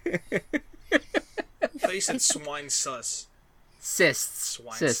welcome. I thought you said swine sus. Cysts.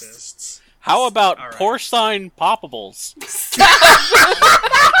 Swine Cysts. cysts. How about All right. porcine poppables?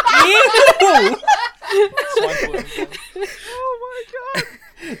 Oh my god.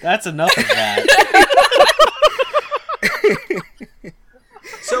 That's enough of that.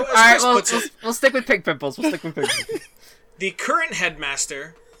 So, as Alright, Chris well, puts it, we'll stick with Pig Pimples. the current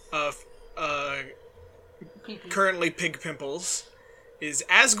headmaster of currently Pig Pimples is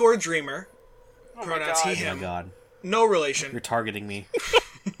Asgore Dreamer. Pronouns he, God. Oh my him. god. No relation. You're targeting me.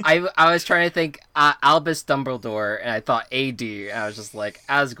 I was trying to think Albus Dumbledore, and I thought AD. And I was just like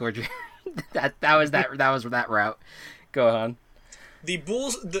Asgore Dreamer. that was that route. Go on. The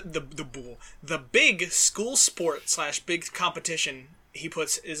big school sport / big competition he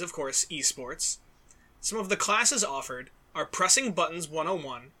puts is, of course, esports. Some of the classes offered are Pressing Buttons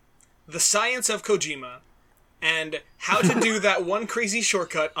 101, The Science of Kojima, and How to Do That One Crazy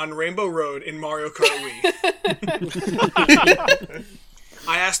Shortcut on Rainbow Road in Mario Kart Wii.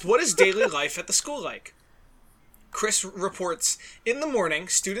 I asked, what is daily life at the school like? Chris reports, in the morning,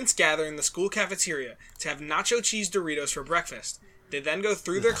 students gather in the school cafeteria to have nacho cheese Doritos for breakfast. They then go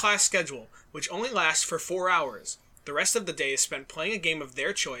through their class schedule, which only lasts for 4 hours. The rest of the day is spent playing a game of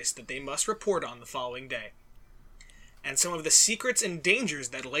their choice that they must report on the following day. And some of the secrets and dangers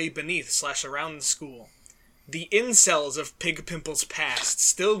that lay beneath / around the school. The incels of Pig Pimple's past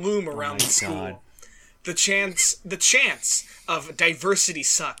still loom around the school. God. The chance of diversity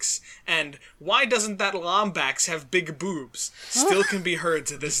sucks, and why doesn't that Lombax have big boobs still can be heard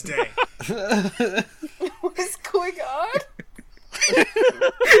to this day. What is going on?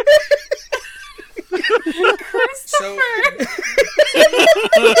 So,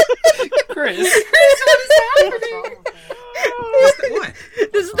 Chris. What is happening? what?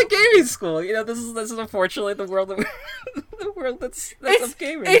 This is the gaming school. You know, this is unfortunately the world that the world that's of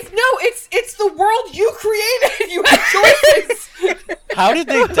gaming. It's the world you created. You had choices. How did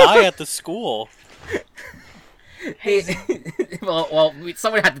they die at the school?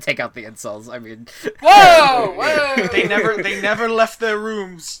 Someone had to take out the incels. I mean, Whoa. They never left their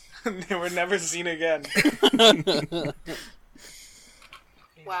rooms. They were never seen again.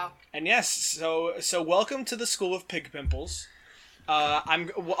 Wow. And yes, so welcome to the School of Pig Pimples.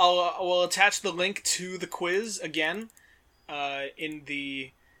 I'll attach the link to the quiz again, in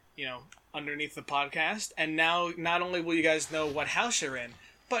the, underneath the podcast. And now, not only will you guys know what house you're in,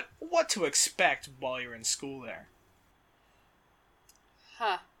 but what to expect while you're in school there.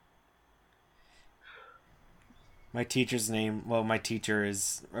 Huh. My teacher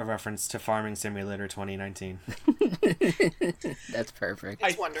is a reference to Farming Simulator 2019. that's perfect.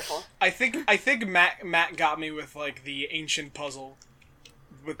 It's wonderful. I think Matt got me with like the ancient puzzle.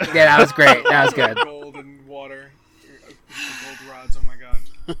 With the Yeah, that was great. That was good. Gold and water, the gold rods. Oh my god.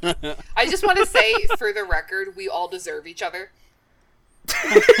 I just want to say, for the record, we all deserve each other.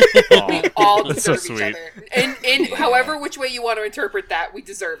 We all That's so deserve each sweet. other. And however which way you want to interpret that, we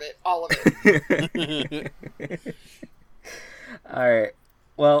deserve it. All of it. All right.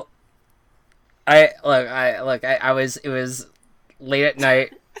 Well, it was late at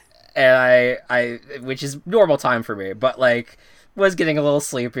night, and I which is normal time for me, but like was getting a little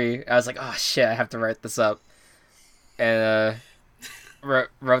sleepy. I was like, oh shit, I have to write this up, and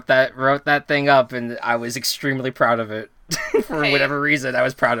wrote that thing up, and I was extremely proud of it. For Hey. whatever reason, I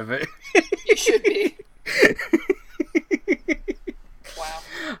was proud of it. You should be.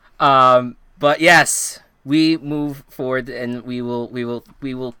 Wow. But yes, we move forward, and we will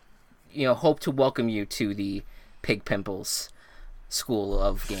hope to welcome you to the Pig Pimples School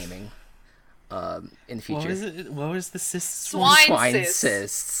of Gaming in the future. What was it? What was the cysts? Swine cysts.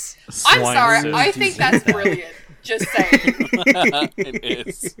 cysts. I'm Swine sorry. cysts. I think that's brilliant. Just saying. It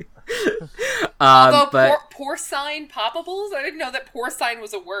is. Although But porcine poppables, I didn't know that porcine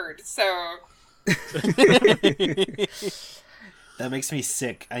was a word. So That makes me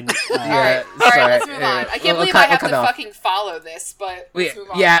sick. All right, let's move on. I can't believe I have to fucking follow this, but let's move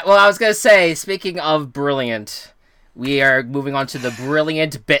on. Yeah, well, I was gonna say, speaking of brilliant, we are moving on to the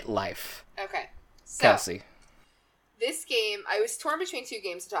brilliant Bit Life. Okay, so Kelsey. This game, I was torn between two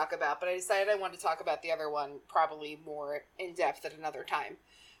games to talk about, but I decided I wanted to talk about the other one probably more in depth at another time.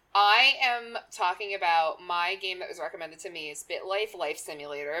 I am talking about my game that was recommended to me is Bit Life Life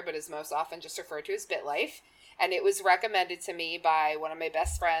Simulator, but is most often just referred to as Bit Life. And it was recommended to me by one of my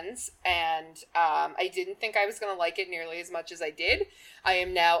best friends, and I didn't think I was going to like it nearly as much as I did. I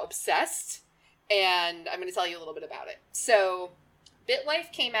am now obsessed, and I'm going to tell you a little bit about it. So, Bit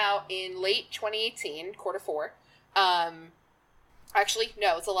Life came out in late 2018, quarter 4. Actually,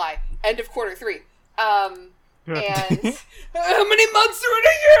 no, it's a lie. End of quarter 3. And how many months are in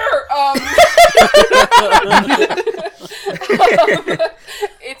a year?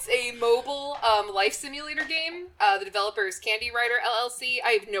 It's a mobile life simulator game. The developer is Candy Writer LLC.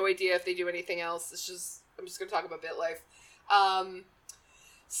 I have no idea if they do anything else. I'm just going to talk about Bit Life.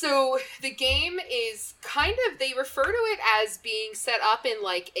 So the game is kind of, they refer to it as being set up in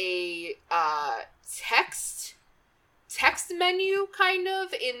like a text menu, kind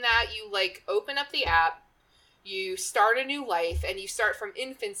of, in that you like open up the app, you start a new life, and you start from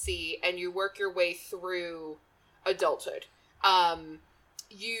infancy and you work your way through adulthood.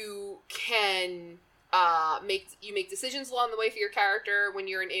 You can make decisions along the way for your character. When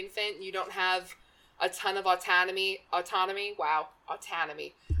you're an infant, you don't have a ton of autonomy.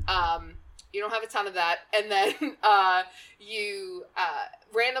 You don't have a ton of that. And then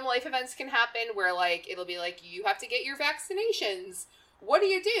random life events can happen where, like, it'll be like, you have to get your vaccinations. What do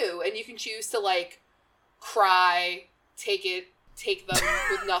you do? And you can choose to, like, cry, take them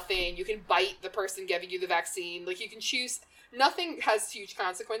with nothing. You can bite the person giving you the vaccine. Like, you can choose. Nothing has huge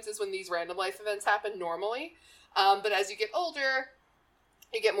consequences when these random life events happen normally. But as you get older,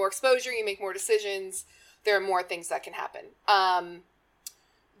 you get more exposure, you make more decisions. There are more things that can happen.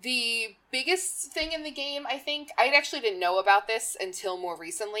 The biggest thing in the game, I think, I actually didn't know about this until more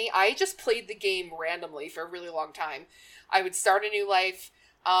recently. I just played the game randomly for a really long time. I would start a new life.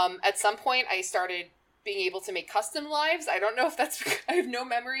 At some point, I started being able to make custom lives. I don't know if that's, I have no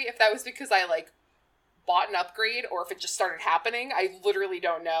memory if that was because I, like, bought an upgrade or if it just started happening. I literally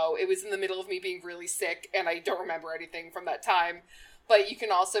don't know. It was in the middle of me being really sick, and I don't remember anything from that time. But you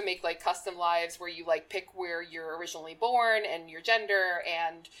can also make, like, custom lives where you, like, pick where you're originally born and your gender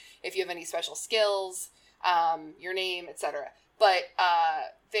and if you have any special skills, your name, etc. But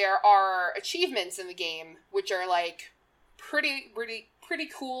there are achievements in the game which are, like, pretty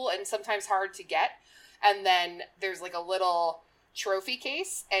cool and sometimes hard to get. And then there's, like, a little trophy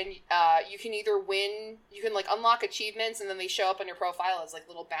case, and you can either win, you can, like, unlock achievements, and then they show up on your profile as, like,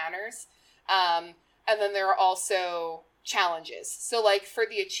 little banners. And then there are also challenges. So, like, for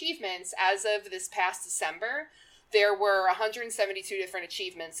the achievements, as of this past December, there were 172 different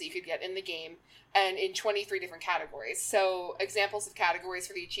achievements that you could get in the game, and in 23 different categories. So examples of categories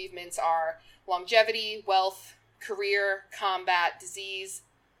for the achievements are longevity, wealth, career, combat, disease,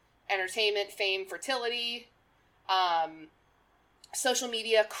 entertainment, fame, fertility, social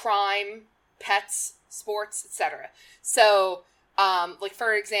media, crime, pets, sports, etc. So, like,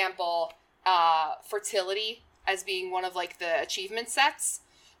 for example, fertility as being one of, like, the achievement sets,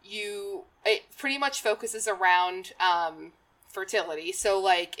 it pretty much focuses around fertility. So,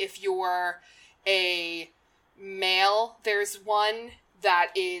 like, if you're a male, there's one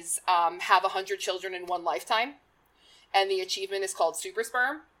that is have 100 children in one lifetime, and the achievement is called super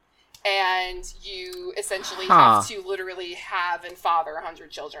sperm. And you essentially have to literally have and father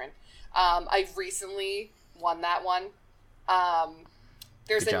 100 children. I've recently won that one.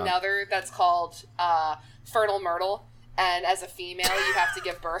 There's another that's called Fertile Myrtle. And as a female, you have to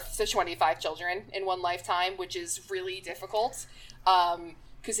give birth to 25 children in one lifetime, which is really difficult.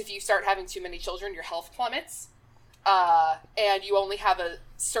 Because if you start having too many children, your health plummets. And you only have a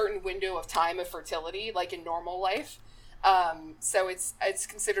certain window of time of fertility, like in normal life. So it's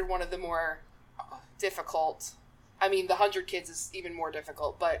considered one of the more difficult. I mean, the 100 kids is even more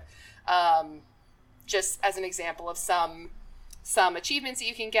difficult, but just as an example of some achievements that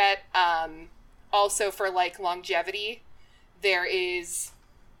you can get. Also for, like, longevity, there is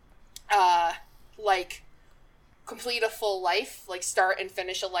like, complete a full life, like, start and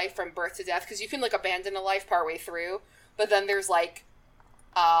finish a life from birth to death, because you can, like, abandon a life partway through, but then there's, like,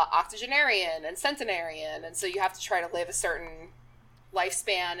 octogenarian and centenarian, and so you have to try to live a certain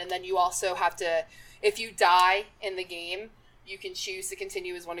lifespan, and then you also have to, if you die in the game, you can choose to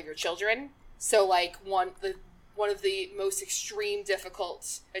continue as one of your children. So, like, one one of the most extreme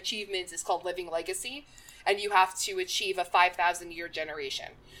difficult achievements is called Living Legacy, and you have to achieve a 5,000 year generation.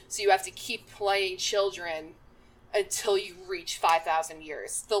 So you have to keep playing children until you reach 5,000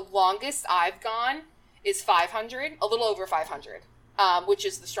 years. The longest I've gone is 500, a little over 500, which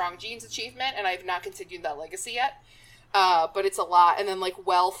is the Strong Genes achievement, and I have not continued that legacy yet. But it's a lot. And then, like,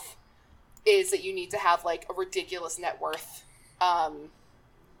 wealth is that you need to have, like, a ridiculous net worth.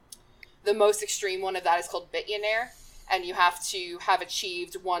 The most extreme one of that is called Bittionaire, and you have to have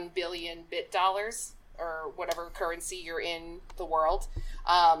achieved 1 billion bit dollars, or whatever currency you're in the world.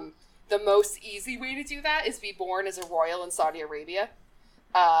 The most easy way to do that is be born as a royal in Saudi Arabia.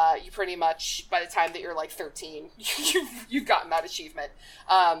 You pretty much, by the time that you're like 13, you've gotten that achievement.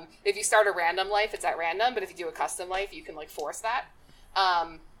 If you start a random life, it's at random, but if you do a custom life, you can like force that.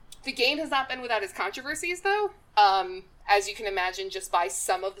 The game has not been without its controversies, though. As you can imagine, just by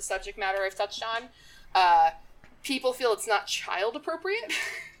some of the subject matter I've touched on, people feel it's not child appropriate.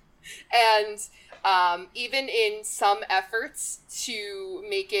 And even in some efforts to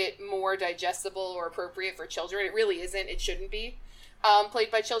make it more digestible or appropriate for children, it really isn't. It shouldn't be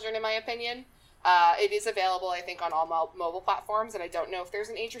played by children, in my opinion. It is available, I think, on all mobile platforms, and I don't know if there's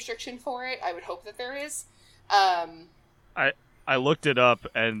an age restriction for it. I would hope that there is. I looked it up,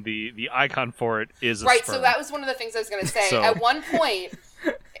 and the icon for it is a right, sperm. so that was one of the things I was going to say. At one point,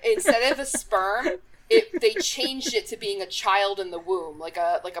 instead of a sperm, they changed it to being a child in the womb, like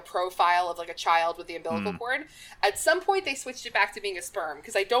a profile of like a child with the umbilical cord. At some point, they switched it back to being a sperm,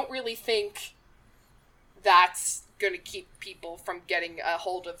 because I don't really think that's going to keep people from getting a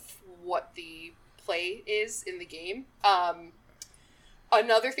hold of what the play is in the game.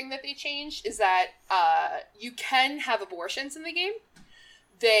 Another thing that they changed is that you can have abortions in the game.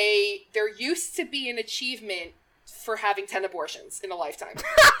 There used to be an achievement for having 10 abortions in a lifetime.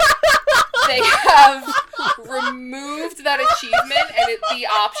 They have removed that achievement, and the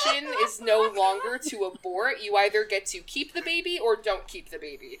option is no longer to abort. You either get to keep the baby or don't keep the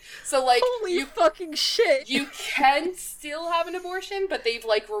baby. So, like, Holy fucking shit! You can still have an abortion, but they've,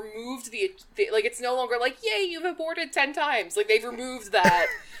 like, removed the like, it's no longer like, yay, you've aborted 10 times. Like, they've removed that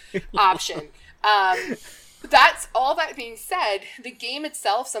option. That's all. That being said, the game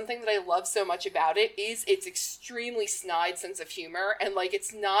itself, something that I love so much about it is its extremely snide sense of humor, and like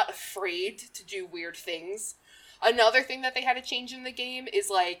it's not afraid to do weird things. Another thing that they had to change in the game is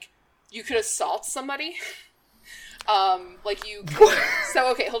like you could assault somebody. Like you.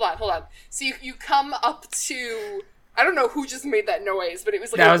 So okay, hold on. So you come up to. I don't know who just made that noise, but it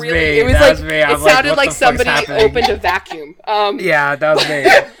was like that was really. Me. It was that like was me. it sounded like somebody happening? opened a vacuum. Yeah, that was me.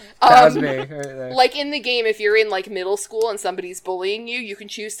 That was me. Right there. Like in the game, if you're in like middle school and somebody's bullying you, you can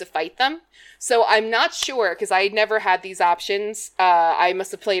choose to fight them. So I'm not sure, because I never had these options. I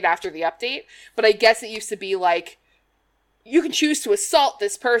must have played after the update, but I guess it used to be like, you can choose to assault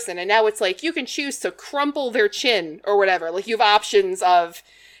this person, and now it's like, you can choose to crumple their chin, or whatever. Like, you have options of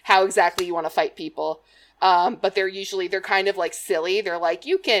how exactly you want to fight people. But they're kind of like silly. They're like,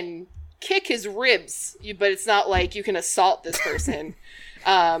 you can kick his ribs, but it's not like you can assault this person.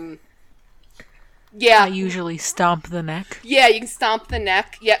 Yeah. I usually stomp the neck. Yeah, you can stomp the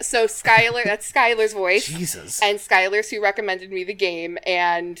neck. Yeah, so Skylar, that's Skylar's voice. Jesus. And Skylar's who recommended me the game,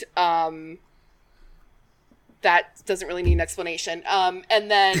 and that doesn't really need an explanation.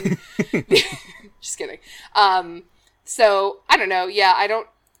 And then just kidding. So I don't know. Yeah,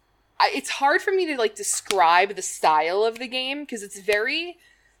 it's hard for me to like describe the style of the game, because it's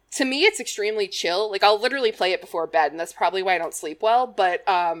to me, it's extremely chill. Like, I'll literally play it before bed, and that's probably why I don't sleep well. But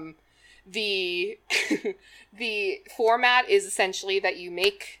the the format is essentially that you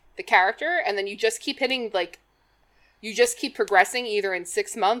make the character, and then you just keep progressing either in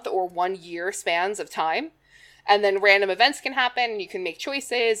 6-month or 1 year spans of time. And then random events can happen, and you can make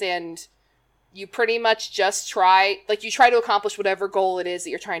choices, and you pretty much just try to accomplish whatever goal it is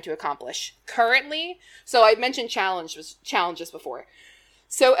that you're trying to accomplish. Currently, so I mentioned challenges before.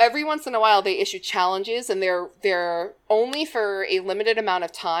 So every once in a while they issue challenges, and they're only for a limited amount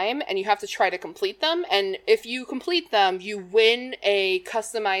of time, and you have to try to complete them. And if you complete them, you win a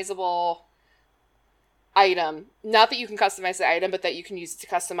customizable item. Not that you can customize the item, but that you can use it to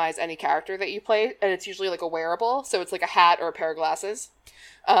customize any character that you play. And it's usually like a wearable, so it's like a hat or a pair of glasses.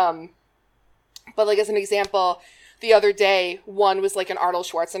 But like as an example, the other day, one was like an Arnold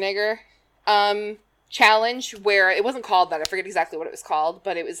Schwarzenegger challenge, where it wasn't called that. I forget exactly what it was called,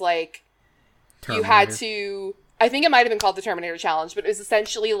 but it was like Terminator. You had to, I think it might have been called the Terminator Challenge, but it was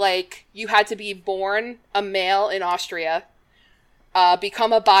essentially like you had to be born a male in Austria,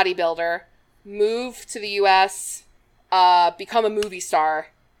 become a bodybuilder, move to the US, become a movie star,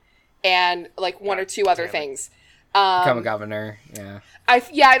 and like one or two other things. Become a governor. Yeah. I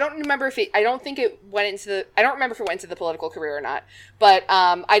don't remember if it. I don't think it went into the. I don't remember if it went into the political career or not. But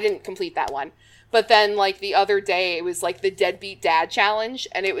I didn't complete that one. But then, like, the other day, it was like the Deadbeat Dad Challenge,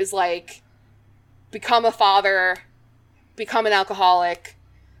 and it was like, become a father, become an alcoholic,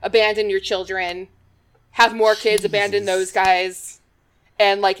 abandon your children, have more kids, abandon those guys,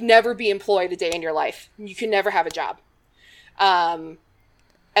 and, like, never be employed a day in your life. You can never have a job. And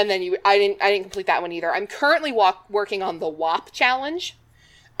then I didn't complete that one either. I'm currently working on the WAP Challenge.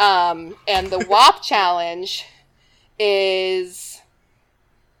 And the WAP Challenge is...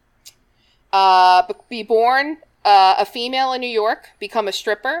 be born a female in New York, become a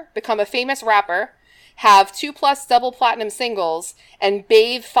stripper, become a famous rapper, have 2+ double platinum singles, and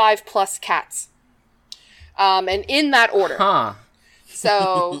bathe 5+ cats. And in that order. Huh.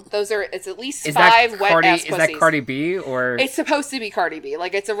 So it's at least 5 wet ass pussies. Is that Cardi B or? It's supposed to be Cardi B.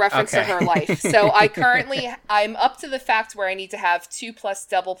 Like, it's a reference to her life. So I'm up to the fact where I need to have 2+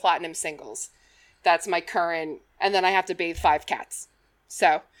 double platinum singles. That's my current, and then I have to bathe 5 cats.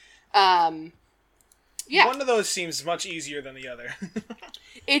 So, yeah. One of those seems much easier than the other.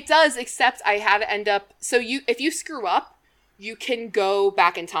 It does, except I had to end up... So if you screw up, you can go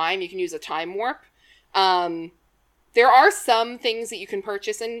back in time. You can use a time warp. There are some things that you can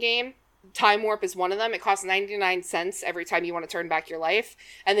purchase in-game. Time warp is one of them. It costs 99 cents every time you want to turn back your life.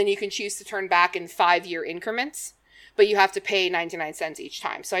 And then you can choose to turn back in 5-year increments. But you have to pay 99 cents each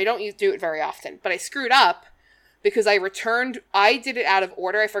time. So I don't do it very often. But I screwed up because I did it out of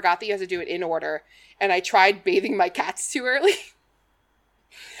order. I forgot that you have to do it in order. And I tried bathing my cats too early.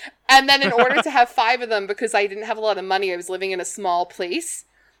 And then in order to have 5 of them, because I didn't have a lot of money, I was living in a small place.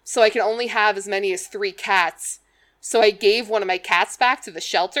 So I can only have as many as 3 cats. So I gave one of my cats back to the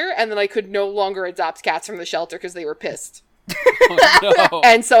shelter, and then I could no longer adopt cats from the shelter because they were pissed. Oh, no.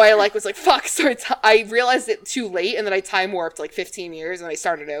 And so I was like, fuck. So I realized it too late, and then I time warped like 15 years, and I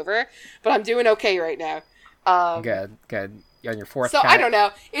started over. But I'm doing okay right now. Good. You're on your 4th So cat. I don't know.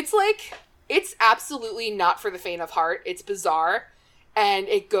 It's like, it's absolutely not for the faint of heart. It's bizarre, and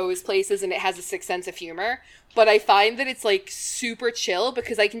it goes places, and it has a sick sense of humor. But I find that it's like super chill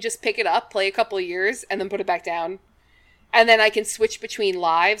because I can just pick it up, play a couple of years, and then put it back down. And then I can switch between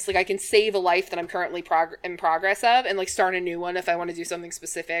lives. Like, I can save a life that I'm currently in progress of and, like, start a new one if I want to do something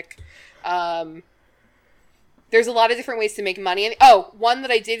specific. There's a lot of different ways to make money. One that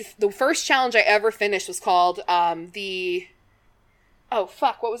I did, the first challenge I ever finished was called what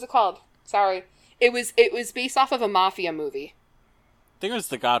was it called? Sorry. It was based off of a mafia movie. I think it was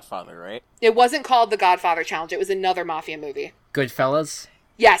The Godfather, right? It wasn't called The Godfather Challenge. It was another mafia movie. Goodfellas?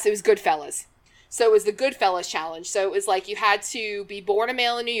 Yes, it was Goodfellas. So it was the Goodfellas Challenge. So it was like you had to be born a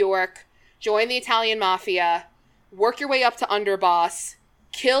male in New York, join the Italian mafia, work your way up to underboss,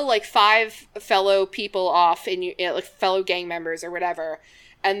 kill like 5 fellow people off like fellow gang members or whatever.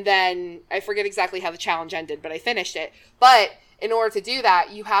 And then I forget exactly how the challenge ended, but I finished it. But in order to do that,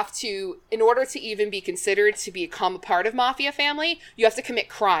 in order to even be considered to become a part of mafia family, you have to commit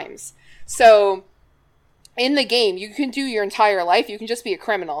crimes. So in the game, you can do your entire life. You can just be a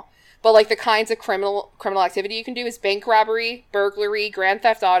criminal. But, like, the kinds of criminal activity you can do is bank robbery, burglary, grand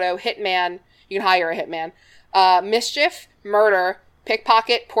theft auto, hitman. You can hire a hitman. Mischief, murder,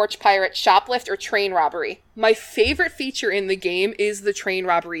 pickpocket, porch pirate, shoplift, or train robbery. My favorite feature in the game is the train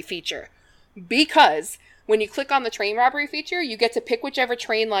robbery feature. Because when you click on the train robbery feature, you get to pick whichever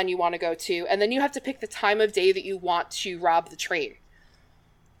train line you want to go to, and then you have to pick the time of day that you want to rob the train.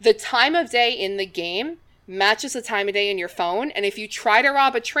 The time of day in the game matches the time of day in your phone, and if you try to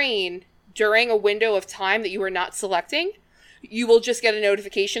rob a train during a window of time that you are not selecting, you will just get a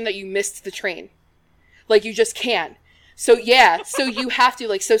notification that you missed the train. Like, you just can. So yeah, so you have to,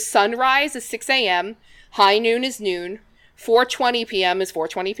 like, so sunrise is 6 a.m., high noon is noon, 4:20 p.m. is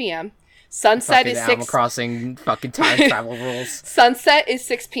 4:20 p.m., sunset fucking is Animal 6... Crossing fucking time travel rules. Sunset is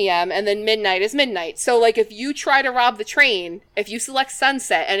 6 p.m. and then midnight is midnight. So, like, if you try to rob the train, if you select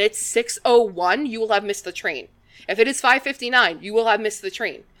sunset and it's 6:01, you will have missed the train. If it is 5:59, you will have missed the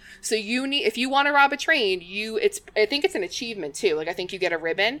train. So if you want to rob a train, I think it's an achievement too. Like, I think you get a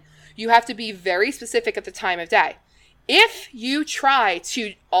ribbon. You have to be very specific at the time of day. If you try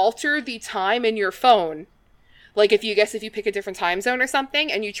to alter the time in your phone, like if you pick a different time zone or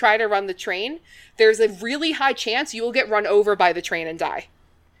something and you try to run the train, there's a really high chance you will get run over by the train and die.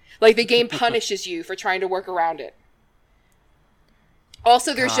 Like, the game punishes you for trying to work around it.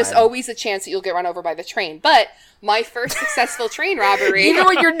 Also, there's just always a chance that you'll get run over by the train. But my first successful train robbery... You know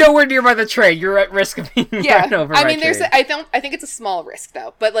what? You're nowhere near by the train. You're at risk of being run over by a train. I think it's a small risk,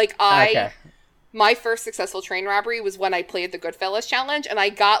 though. But, like, my first successful train robbery was when I played the Goodfellas Challenge, and I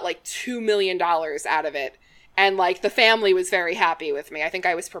got, like, $2 million out of it. and like the family was very happy with me. I think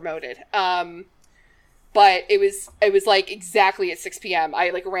I was promoted. But it was like exactly at 6 p.m. I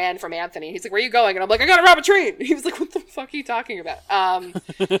like ran from Anthony. He's like, "Where are you going?" And I'm like, "I gotta rob a train." He was like, "What the fuck are you talking about?"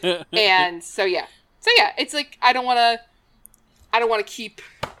 And so yeah, it's like I don't want to keep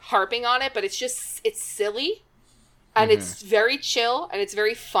harping on it, but it's silly, and it's very chill, and it's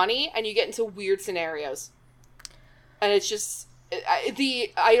very funny, and you get into weird scenarios, and it's just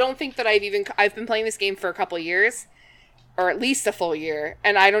I don't think that I've been playing this game for a couple of years, or at least a full year,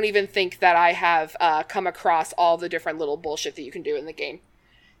 and I don't even think that I have come across all the different little bullshit that you can do in the game,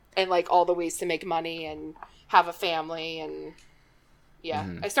 and like all the ways to make money and have a family, and yeah,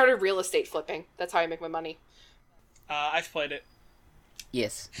 I started real estate flipping. That's how I make my money. I've played it.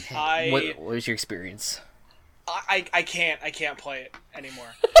 Yes. I What was your experience? I can't play it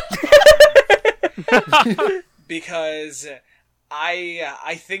anymore. Because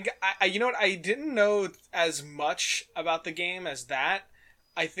I think you know what, I didn't know as much about the game as that.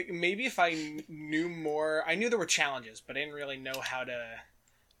 I think maybe if I knew more, I knew there were challenges, but I didn't really know how to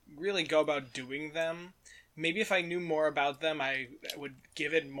really go about doing them. Maybe if I knew more about them, I would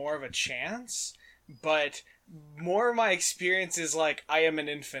give it more of a chance. But more of my experience is like, I am an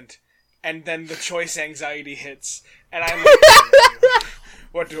infant, and then the choice anxiety hits, and I'm like,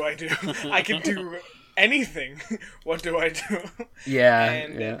 what do I do? I can do anything. What do I do? Yeah,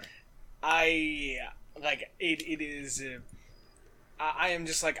 and yeah. I like it is. I am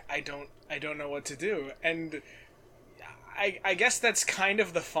just like, I don't know what to do, and I guess that's kind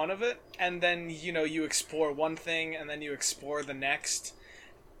of the fun of it. And then you explore one thing, and then you explore the next.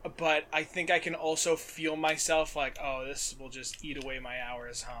 But I think I can also feel myself like, oh, this will just eat away my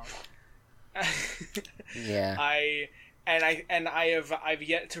hours, huh? Yeah. I've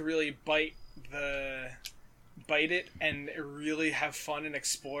yet to really bite it and really have fun and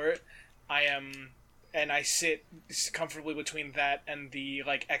explore it. I sit comfortably between that and the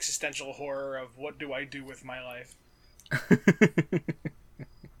like existential horror of what do I do with my life.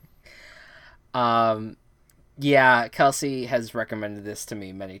 Yeah, Kelsey has recommended this to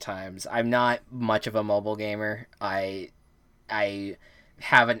me many times. I'm not much of a mobile gamer. I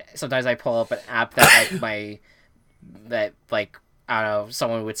haven't. Sometimes I pull up an app that I don't know,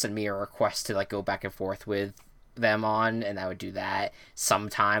 someone would send me a request to like go back and forth with them on, and I would do that.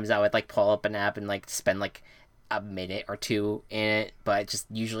 Sometimes I would like pull up an app and like spend like a minute or two in it, but just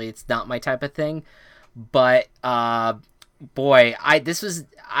usually it's not my type of thing. But boy,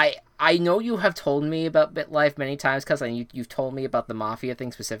 I know you have told me about BitLife many times, because you've told me about the Mafia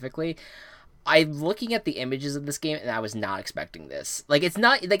thing specifically. I'm looking at the images of this game, and I was not expecting this. Like, it's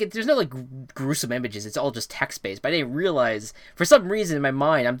not, like, there's no, like, gruesome images. It's all just text-based. But I didn't realize, for some reason in my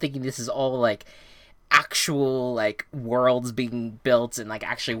mind, I'm thinking this is all, like, actual, like, worlds being built and, like,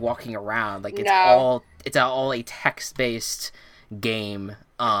 actually walking around. Like, it's all a text-based game,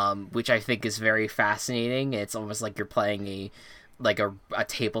 which I think is very fascinating. It's almost like you're playing a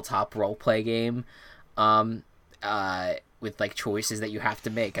tabletop roleplay game, with like choices that you have to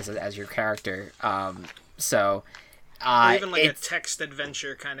make as your character. Or even like a text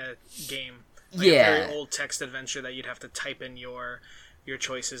adventure kind of game. Like a very old text adventure that you'd have to type in your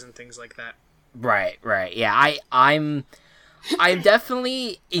choices and things like that. Right. Yeah, I'm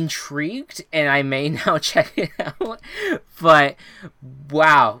definitely intrigued, and I may now check it out. But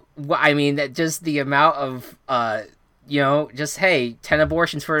wow, I mean, that just the amount of just, hey, 10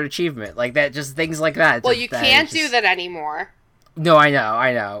 abortions for an achievement. Like that, just things like that. Well, you can't do that anymore. No, I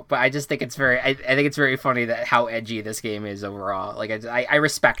know. But I just think it's I think it's very funny that how edgy this game is overall. Like, I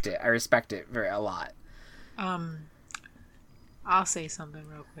respect it. I respect it a lot. I'll say something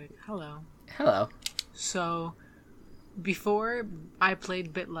real quick. Hello. So, before I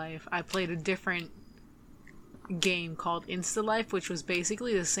played BitLife, I played a different game called InstaLife, which was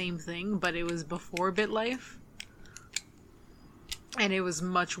basically the same thing, but it was before BitLife. And it was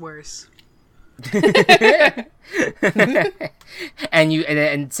much worse.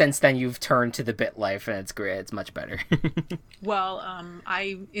 and since then you've turned to the BitLife, and it's great. It's much better. Well,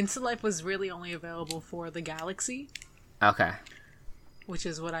 InstaLife was really only available for the Galaxy. Okay. Which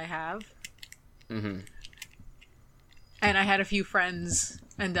is what I have. Mm-hmm. And I had a few friends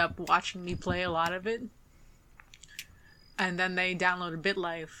end up watching me play a lot of it. And then they downloaded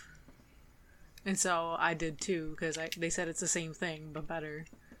BitLife. And so I did too, because they said it's the same thing, but better.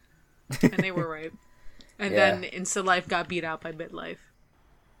 And they were right. And then InstaLife got beat out by BitLife.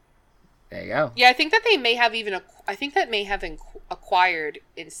 There you go. Yeah, I think that they may have acquired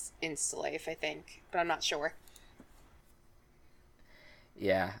InstaLife, I think. But I'm not sure.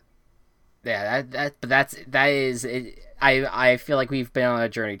 Yeah. Yeah, that is it. I feel like we've been on a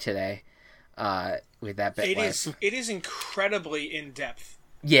journey today. with that bit. It is incredibly in depth.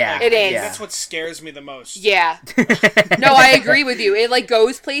 Yeah, it is. That's what scares me the most. Yeah. No, I agree with you. It like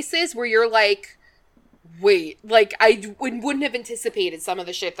goes places where you're like, wait, like I wouldn't have anticipated some of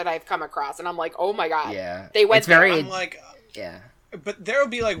the shit that I've come across, and I'm like, oh my god, yeah, they went it's very. there. I'm like, yeah. But there will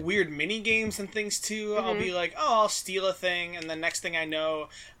be like weird mini games and things too. I'll be like, oh, I'll steal a thing, and the next thing I know,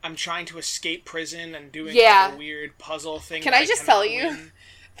 I'm trying to escape prison and doing like a weird puzzle thing. Can I just tell you,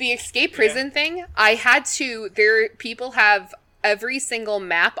 the escape prison thing? I had to. People have every single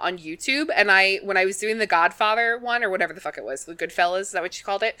map on YouTube, and when I was doing the Godfather one or whatever the fuck it was, the Goodfellas, is that what you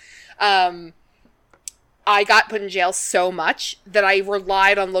called it? I got put in jail so much that I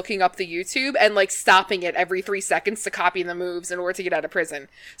relied on looking up the YouTube and like stopping it every 3 seconds to copy the moves in order to get out of prison.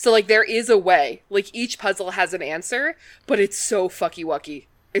 So like there is a way. Like each puzzle has an answer, but it's so fucky wucky.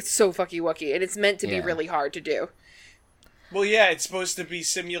 It's so fucky wucky, and it's meant to be really hard to do. Well, yeah, it's supposed to be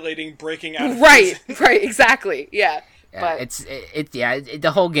simulating breaking out of prison. Right, exactly. Yeah. Yeah, but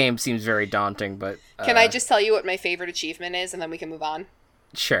the whole game seems very daunting, but can I just tell you what my favorite achievement is, and then we can move on?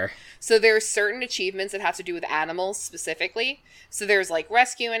 Sure. So there's certain achievements that have to do with animals specifically. So there's like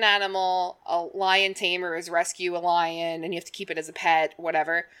rescue an animal, a lion tamer is rescue a lion, and you have to keep it as a pet,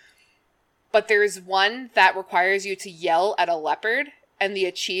 whatever. But there's one that requires you to yell at a leopard, and the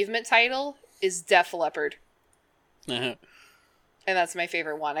achievement title is Deaf Leopard. And that's my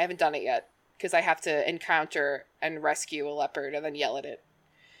favorite one. I haven't done it yet, because I have to encounter and rescue a leopard and then yell at it.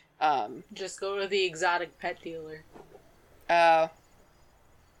 Just go to the exotic pet dealer. I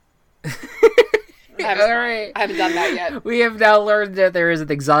haven't done that yet. We have now learned that there is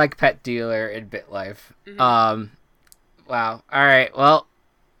an exotic pet dealer in BitLife. Mm-hmm. Wow. All right. Well,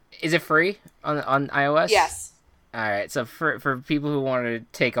 is it free on iOS? Yes. All right. So for people who want to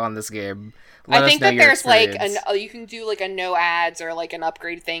take on this game, I think that there's experience. like you can do like a no ads or like an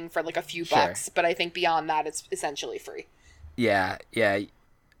upgrade thing for like a few bucks, but I think beyond that it's essentially free. Yeah.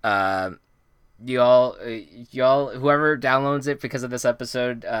 Y'all, whoever downloads it because of this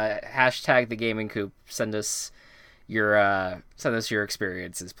episode, hashtag the gaming coop. Send us your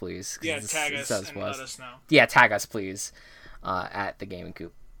experiences, please. Yeah, tag us and let us know. Yeah, tag us, please, at the gaming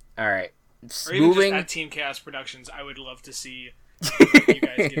coop. All right, or even just at Team Chaos Productions. I would love to see you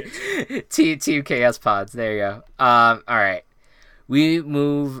guys get into it. Team Chaos Pods. There you go. All right, we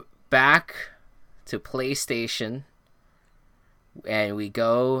move back to PlayStation, and we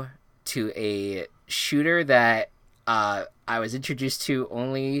go to a shooter that I was introduced to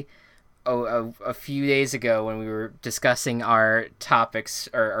only a few days ago when we were discussing our topics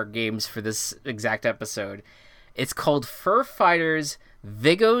or our games for this exact episode. It's called Fur Fighters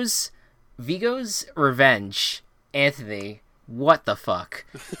Vigo's Revenge. Anthony, what the fuck?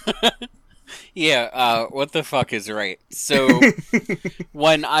 Yeah, what the fuck is right. So,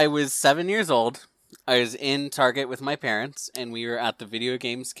 when I was 7 years old, I was in Target with my parents, and we were at the video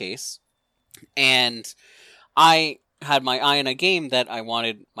games case. And I had my eye on a game that I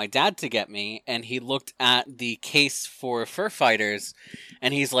wanted my dad to get me, and he looked at the case for Fur Fighters,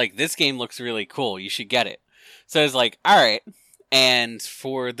 and he's like, this game looks really cool, you should get it. So I was like, alright. And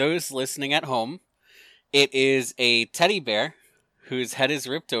for those listening at home, it is a teddy bear whose head is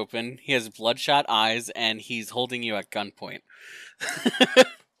ripped open, he has bloodshot eyes, and he's holding you at gunpoint.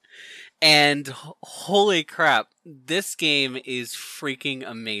 And holy crap, this game is freaking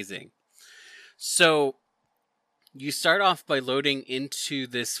amazing. So, you start off by loading into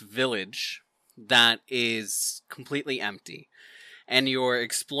this village that is completely empty. And you're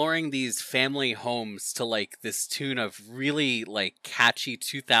exploring these family homes to, like, this tune of really, like, catchy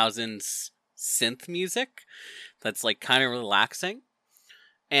 2000s synth music that's, like, kind of relaxing.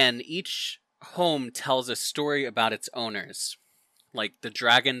 And each home tells a story about its owners. Like, the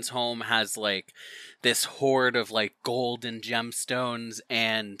dragon's home has, like, this hoard of, like, gold and gemstones,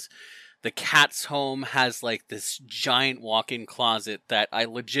 and the cat's home has, like, this giant walk-in closet that I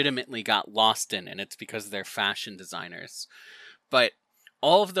legitimately got lost in, and it's because they're fashion designers. But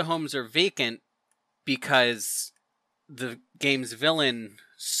all of the homes are vacant because the game's villain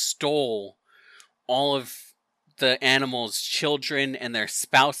stole all of the animals' children and their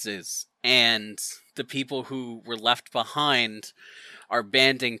spouses, and the people who were left behind are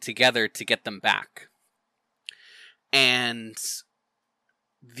banding together to get them back. And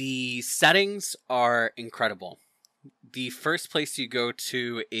the settings are incredible. The first place you go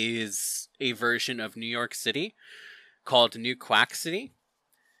to is a version of New York City called New Quack City.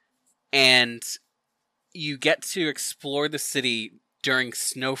 And you get to explore the city during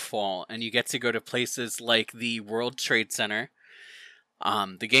snowfall, and you get to go to places like the World Trade Center.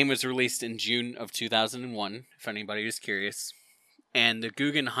 The game was released in June of 2001, if anybody is curious. And the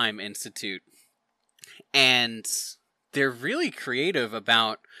Guggenheim Institute, And they're really creative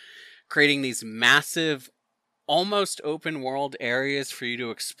about creating these massive, almost open world areas for you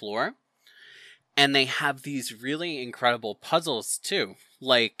to explore. And they have these really incredible puzzles too.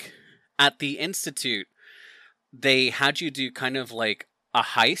 Like at the Institute, they had you do kind of like a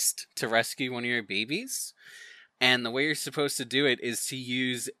heist to rescue one of your babies. And the way you're supposed to do it is to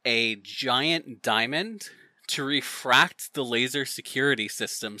use a giant diamond to refract the laser security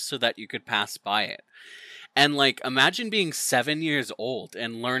system so that you could pass by it. And like, imagine being 7 years old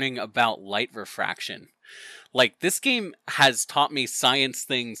and learning about light refraction. Like, this game has taught me science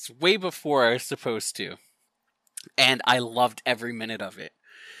things way before I was supposed to. And I loved every minute of it.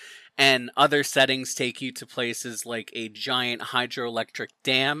 And other settings take you to places like a giant hydroelectric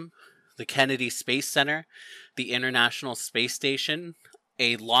dam, the Kennedy Space Center, the International Space Station,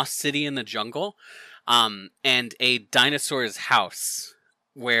 a lost city in the jungle, and a dinosaur's house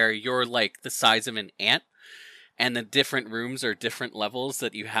where you're like the size of an ant. And the different rooms are different levels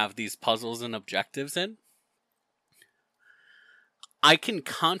that you have these puzzles and objectives in. I can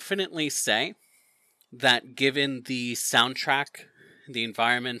confidently say that given the soundtrack, the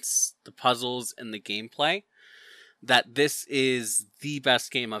environments, the puzzles, and the gameplay, that this is the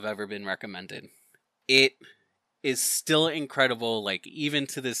best game I've ever been recommended. It is still incredible, like, even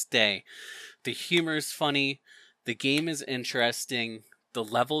to this day. The humor is funny, the game is interesting, the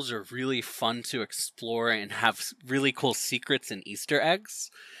levels are really fun to explore and have really cool secrets and Easter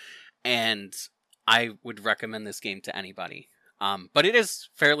eggs, and I would recommend this game to anybody. But it is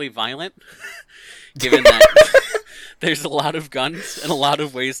fairly violent, given that there's a lot of guns and a lot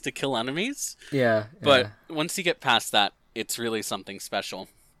of ways to kill enemies. Yeah. But once you get past that, it's really something special.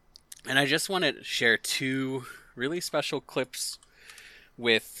 And I just want to share 2 really special clips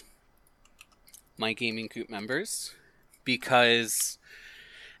with my Gaming Coop members, because,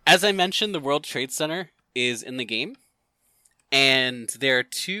 as I mentioned, the World Trade Center is in the game, and there are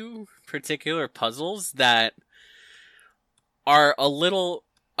 2 particular puzzles that are a little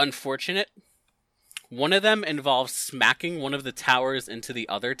unfortunate. One of them involves smacking one of the towers into the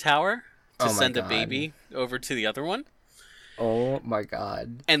other tower to send a baby over to the other one. Oh my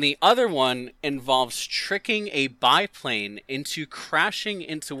god. And the other one involves tricking a biplane into crashing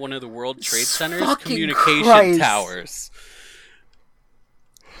into one of the World Trade Center's communication towers.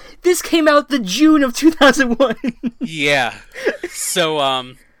 This came out the June of 2001. Yeah.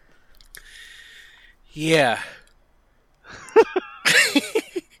 So, yeah.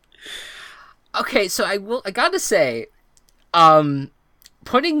 Okay, so I gotta say,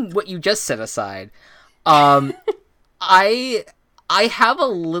 putting what you just said aside, I have a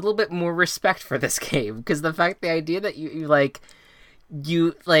little bit more respect for this game, because the idea that you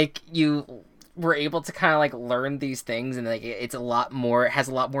were able to kind of like learn these things, and like it has a lot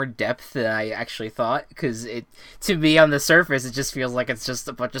more depth than I actually thought, because to me on the surface it just feels like it's just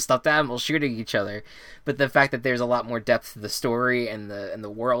a bunch of stuffed animals shooting each other, but the fact that there's a lot more depth to the story and the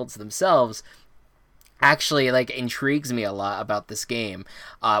worlds themselves actually like intrigues me a lot about this game.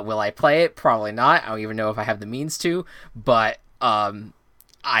 Will I play it? Probably not. I don't even know if I have the means to, but I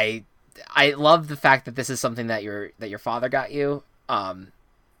love the fact that this is something that your father got you, and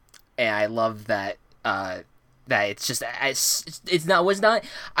I love that that it's just was not.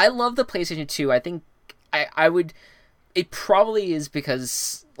 I love the PlayStation 2. I think I would. It probably is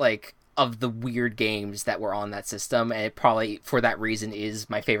because like of the weird games that were on that system, and it probably for that reason is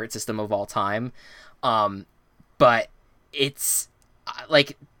my favorite system of all time. But it's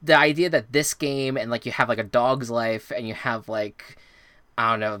like the idea that this game, and like you have like A Dog's Life, and you have like,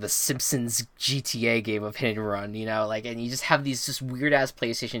 I don't know, the Simpsons GTA game of hit and run, you know, like, and you just have these just weird ass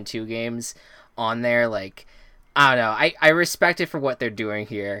PlayStation 2 games on there. Like, I don't know, I respect it for what they're doing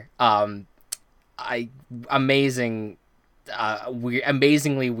here. Amazingly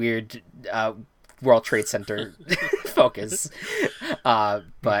weird World Trade Center focus.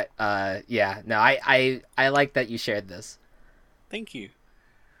 But yeah, no, I like that you shared this. Thank you.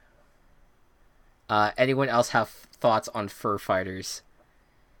 Anyone else have thoughts on Fur Fighters?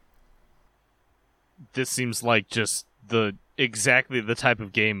 This seems like just exactly the type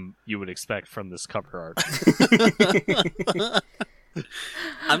of game you would expect from this cover art.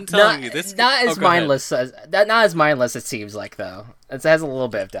 I'm telling you, this not as mindless as it seems like, though. It has a little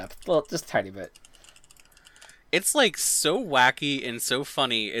bit of depth, well, just a tiny bit. It's like so wacky and so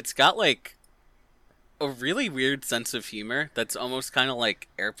funny. It's got like a really weird sense of humor that's almost kind of like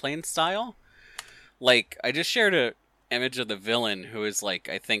Airplane style. Like, I just shared a image of the villain who is like,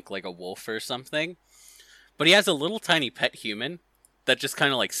 I think like a wolf or something, but he has a little tiny pet human that just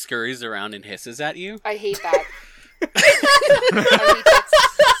kind of like scurries around and hisses at you. I hate that. I hate that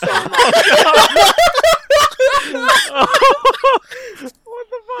so much.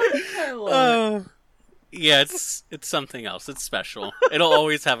 Yeah, it's something else. It's special. It'll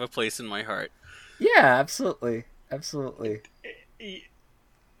always have a place in my heart. Yeah, absolutely. Absolutely.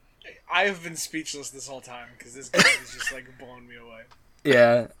 I have been speechless this whole time because this game is just like blowing me away.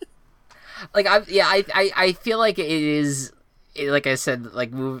 Yeah. Like I feel like it is like I said,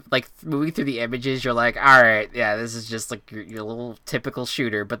 like moving through the images, you're like, all right, yeah, this is just like your little typical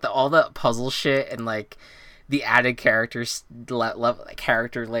shooter. But all the puzzle shit and like the added characters,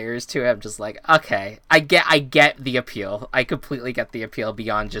 character layers to it, I'm just like, okay, I get the appeal. I completely get the appeal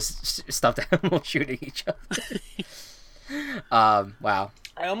beyond just stuffed animals shooting each other. Wow.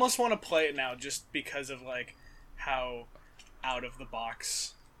 I almost want to play it now just because of like how out of the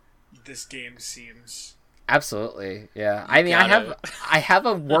box this game seems. Absolutely, yeah. I mean, I have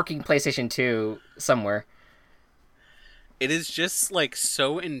a working PlayStation 2 somewhere. It is just like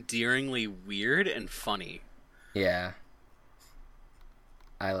so endearingly weird and funny. Yeah.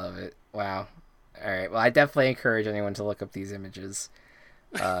 I love it. Wow. All right. Well, I definitely encourage anyone to look up these images.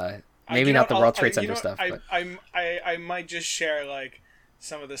 Maybe not the World Trade Center stuff. But... I might just share like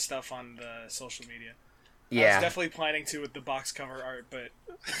some of this stuff on the social media. Yeah. I was definitely planning to with the box cover art, but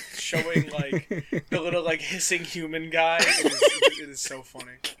showing like the little like hissing human guy it is so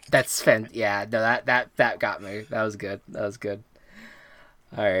funny. That's yeah, no, that got me. That was good.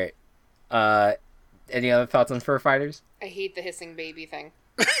 All right. Any other thoughts on Fur Fighters? I hate the hissing baby thing.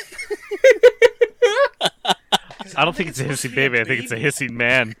 I don't think it's a hissing baby. I think it's a hissing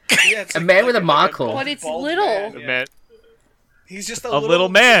man. Yeah, it's a man with a monocle. But it's little. Man. He's just a little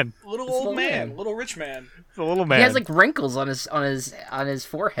man. Little old man. Little rich man. It's a little man. He has like wrinkles on his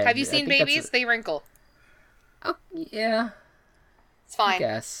forehead. Have you seen babies? They wrinkle. Oh, yeah. It's fine. I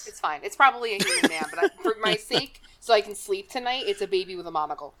guess. It's fine. It's probably a human man, but for my sake, so I can sleep tonight, it's a baby with a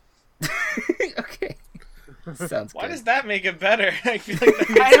monocle. Okay. Sounds Why good. does that make it better? I feel like that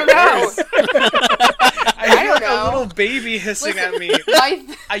makes I don't know. I feel like know. a little baby hissing at me.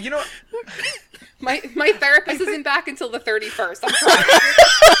 You know. My therapist isn't back until the 31st. I'm trying.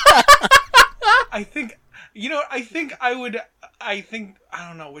 I think I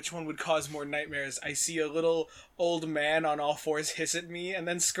don't know which one would cause more nightmares. I see a little old man on all fours hiss at me and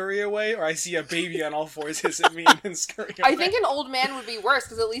then scurry away, or I see a baby on all fours hiss at me and then scurry away. I think an old man would be worse,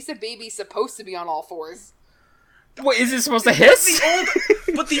 because at least a baby's supposed to be on all fours. What, is it supposed to hiss?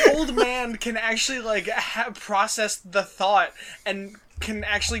 But the old man can actually like process the thought and can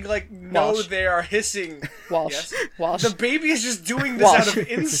actually like know Walsh. they are hissing. Walsh. Yes? Walsh. The baby is just doing this Walsh. out of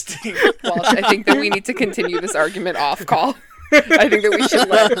instinct. Walsh, I think that we need to continue this argument off call. I think that we should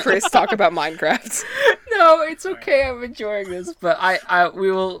let Chris talk about Minecraft. No, it's okay. I'm enjoying this, but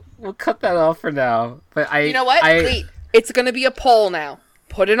we'll cut that off for now. But you know what? Wait, it's gonna be a poll now.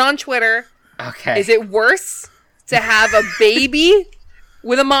 Put it on Twitter. Okay. Is it worse to have a baby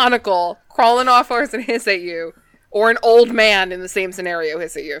with a monocle crawling off horse and hiss at you, or an old man in the same scenario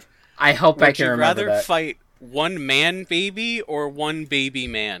hiss at you? I hope I can remember that. Would you rather that. fight one man baby or one baby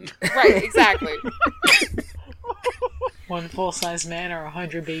man? Right, exactly. One full-size man or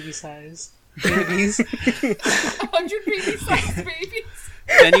 100 baby-size babies. 100 baby-sized babies.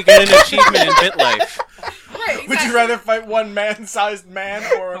 Then you get an achievement in BitLife. Right, exactly. Would you rather fight one man-sized man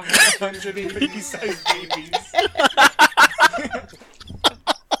or 100 baby-sized babies?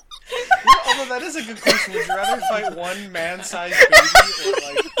 Although that is a good question. Would you rather fight one man-sized baby or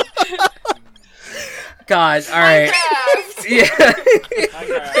like... God, all right. Yeah.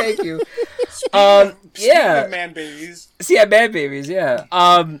 Minecraft. Thank you. Speaking Yeah. of man babies. Yeah, man babies, yeah.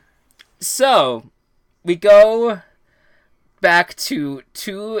 So we go back to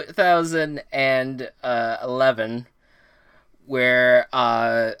 2011 where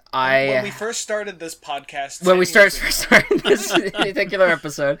When we first started this podcast. when we first started this particular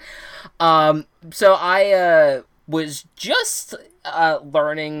episode. So I was just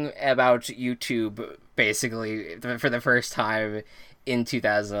learning about YouTube basically for the first time in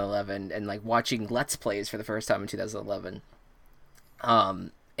 2011, and like watching Let's Plays for the first time in 2011.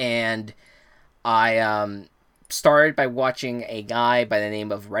 And I started by watching a guy by the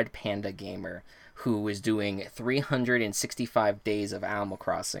name of Red Panda Gamer, who was doing 365 days of Animal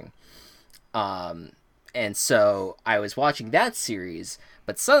Crossing. And so I was watching that series,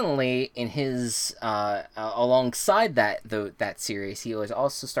 but suddenly in his alongside that series, he was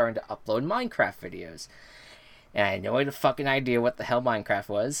also starting to upload Minecraft videos. And I had no fucking idea what the hell Minecraft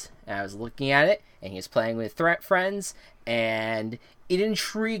was. And I was looking at it, and he was playing with friends, and it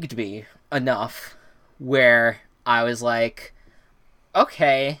intrigued me enough where I was like,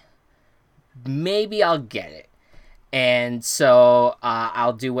 okay, maybe I'll get it. And so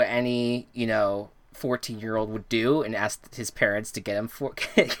I'll do what any, 14-year-old would do, and asked his parents to get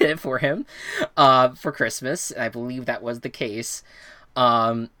get it for him for Christmas. And I believe that was the case.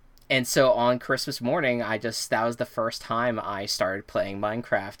 And so on Christmas morning, that was the first time I started playing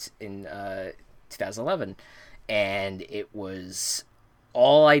Minecraft in 2011. And it was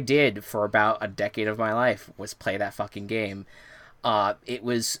all I did for about a decade of my life was play that fucking game. It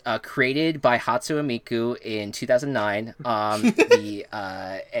was created by Hatsune Miku in 2009. But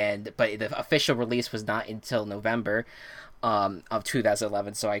the official release was not until November of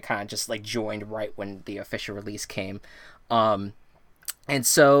 2011. So I kind of just like joined right when the official release came. And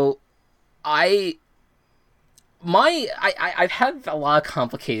so I've had a lot of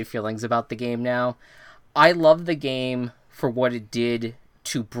complicated feelings about the game now. I love the game for what it did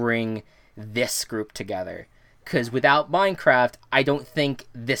to bring this group together. Because without Minecraft, I don't think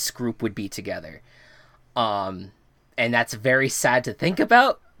this group would be together. And that's very sad to think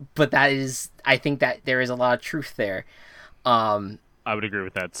about, but I think that there is a lot of truth there. I would agree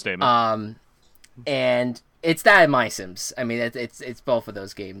with that statement. And it's that and My Sims. I mean, it's both of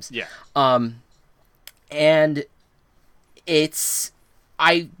those games. Yeah. And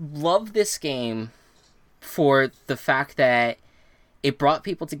I love this game for the fact that it brought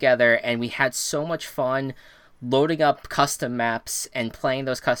people together, and we had so much fun loading up custom maps and playing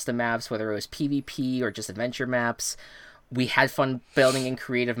those custom maps, whether it was PvP or just adventure maps. We had fun building in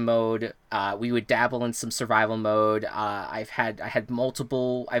creative mode. We would dabble in some survival mode. I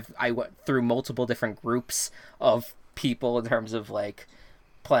went through multiple different groups of people in terms of like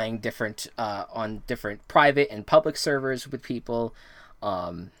playing different on different private and public servers with people.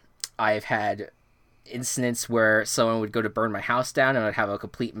 I've had incidents where someone would go to burn my house down and I'd have a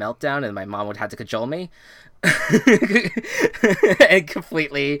complete meltdown, and my mom would have to cajole me. And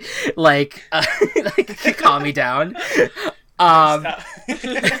completely like calm me down. But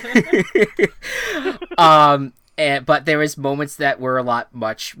there was moments that were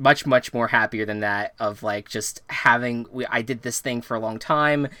much more happier than that, of like just having I did this thing for a long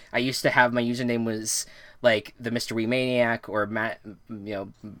time. I used to have my username was like the Mr. Wee Maniac or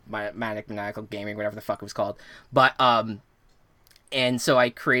Maniacal Gaming, whatever the fuck it was called. But and so I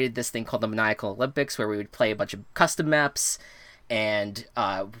created this thing called the Maniacal Olympics, where we would play a bunch of custom maps, and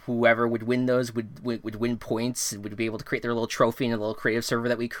whoever would win those would win points and would be able to create their little trophy in a little creative server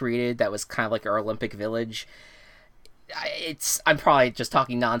that we created that was kind of like our Olympic village. I'm probably just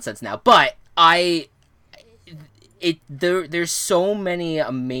talking nonsense now, but there's so many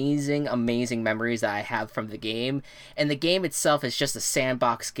amazing memories that I have from the game, and the game itself is just a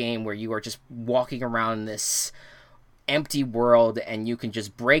sandbox game where you are just walking around this empty world and you can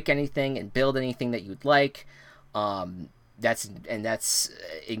just break anything and build anything that you'd like. That's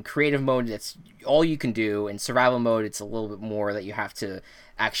in creative mode, that's all you can do. In survival mode, it's a little bit more that you have to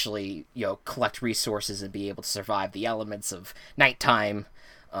actually collect resources and be able to survive the elements of nighttime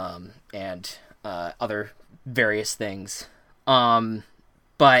and other various things.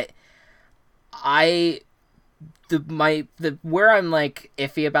 But where I'm like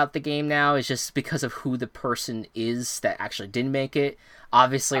iffy about the game now is just because of who the person is that actually didn't make it.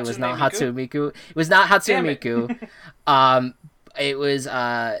 Obviously, it was not Hatsune Miku. It was not Hatsune Miku. It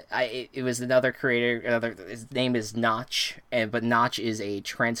was another creator. His name is Notch, but Notch is a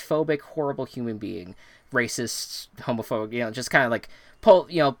transphobic, horrible human being, racist, homophobic. Just kind of like pull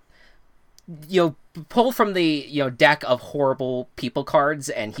from the deck of horrible people cards,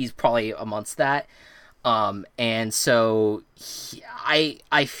 and he's probably amongst that. And so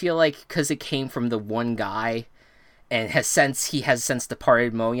I feel like because it came from the one guy, and he has since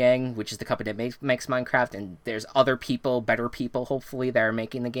departed Mojang, which is the company that makes Minecraft, and there's other people, better people, hopefully, that are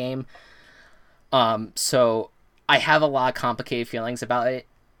making the game. So I have a lot of complicated feelings about it,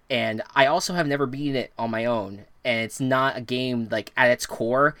 and I also have never beaten it on my own, and it's not a game, like, at its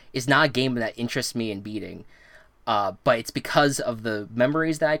core, it's not a game that interests me in beating. But it's because of the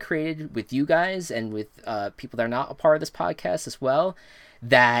memories that I created with you guys and with people that are not a part of this podcast as well,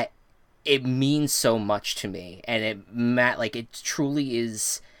 that it means so much to me. And it truly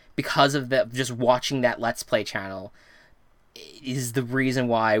is because of just watching that Let's Play channel is the reason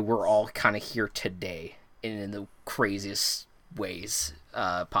why we're all kind of here today in the craziest ways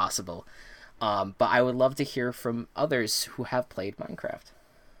possible. But I would love to hear from others who have played Minecraft.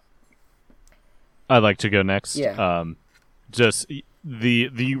 I'd like to go next. Yeah. Just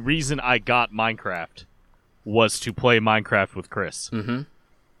the reason I got Minecraft was to play Minecraft with Chris. Mm-hmm.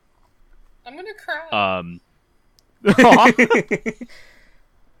 I'm gonna cry.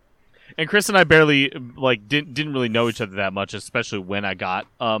 And Chris and I barely didn't really know each other that much, especially when I got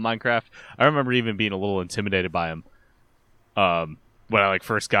Minecraft. I remember even being a little intimidated by him when I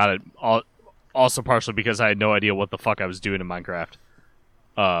first got it. also partially because I had no idea what the fuck I was doing in Minecraft.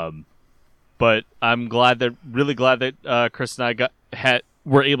 But I'm really glad that Chris and I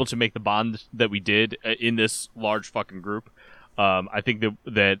were able to make the bond that we did in this large fucking group. I think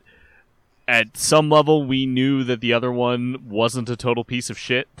that at some level we knew that the other one wasn't a total piece of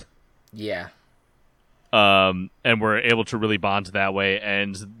shit. Yeah. And we're able to really bond that way,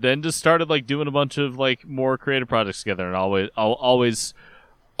 and then just started like doing a bunch of like more creative projects together. And I'll always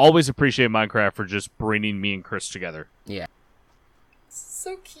appreciate Minecraft for just bringing me and Chris together. Yeah.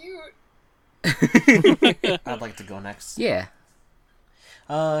 So cute. I'd like to go next. Yeah.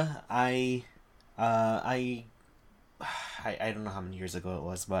 I don't know how many years ago it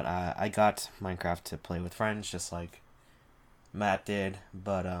was, but I got Minecraft to play with friends, just like Matt did.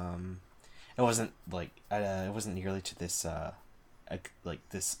 But it wasn't like it wasn't nearly to this like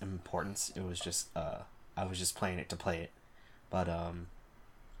this importance. It was just I was just playing it to play it. But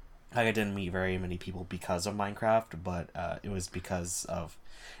I didn't meet very many people because of Minecraft, but it was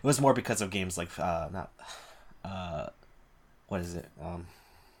more because of games like what is it?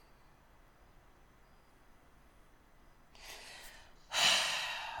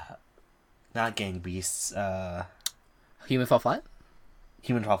 Not Gang Beasts. Human Fall Flat?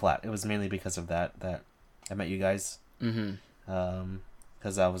 Human Fall Flat. It was mainly because of that I met you guys. Mm-hmm.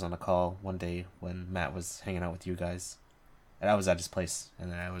 Because I was on a call one day when Matt was hanging out with you guys, and I was at his place, and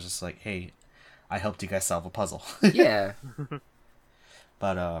then I was just like, "Hey, I helped you guys solve a puzzle." Yeah.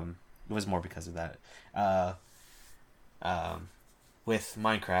 But it was more because of that. With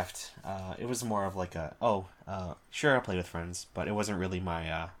Minecraft, it was more of like sure, I'll play with friends, but it wasn't really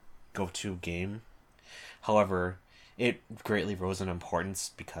my go-to game. However, it greatly rose in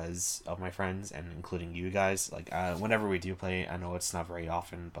importance because of my friends and including you guys. Like whenever we do play, I know it's not very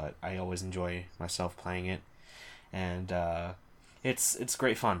often, but I always enjoy myself playing it, and it's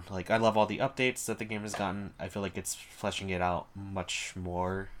great fun. Like I love all the updates that the game has gotten. I feel like it's fleshing it out much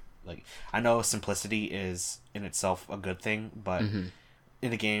more. Like I know simplicity is in itself a good thing, but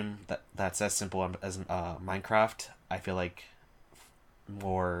in a game that's as simple as Minecraft, I feel like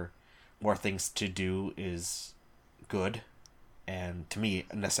more things to do is good, and to me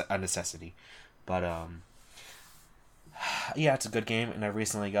a necessity. But yeah, it's a good game, and I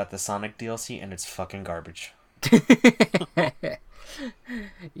recently got the Sonic DLC, and it's fucking garbage.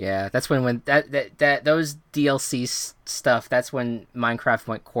 Yeah, that's when that those DLC stuff. That's when Minecraft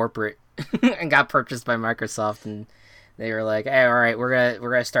went corporate and got purchased by Microsoft, and they were like, "Hey, all right, we're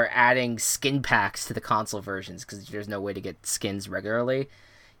gonna start adding skin packs to the console versions because there's no way to get skins regularly."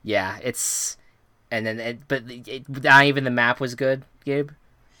 Yeah, but not even the map was good, Gabe.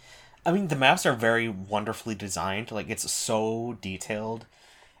 I mean, the maps are very wonderfully designed. Like it's so detailed,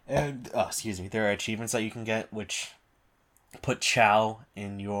 and excuse me, there are achievements that you can get which put Chow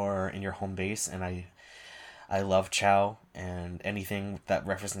in your home base, and I love Chow, and anything that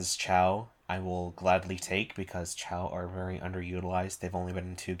references Chow I will gladly take because Chow are very underutilized. They've only been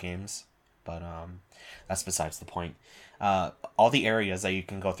in 2 games, but that's besides the point. All the areas that you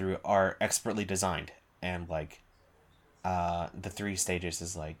can go through are expertly designed, and like the 3 stages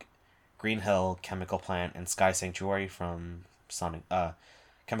is like Green Hill, Chemical Plant, and Sky Sanctuary from Sonic.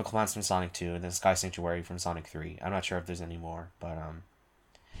 Chemical Plant's from Sonic 2, and then Sky Sanctuary from Sonic 3. I'm not sure if there's any more, but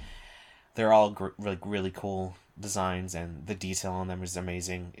they're all really cool designs, and the detail on them is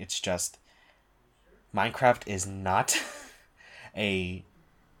amazing. It's just Minecraft is not a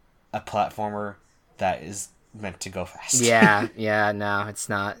platformer that is meant to go fast. Yeah, no, it's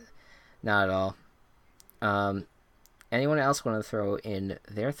not at all. Anyone else want to throw in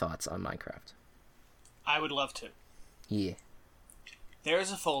their thoughts on Minecraft? I would love to. Yeah.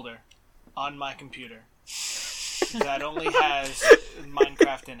 There's a folder on my computer that only has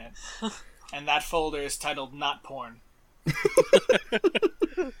Minecraft in it. And that folder is titled Not Porn.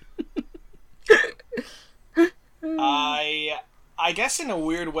 I guess in a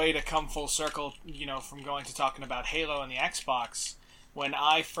weird way to come full circle, from going to talking about Halo and the Xbox, when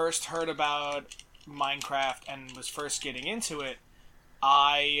I first heard about Minecraft and was first getting into it,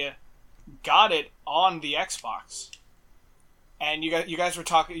 I got it on the Xbox. And you guys were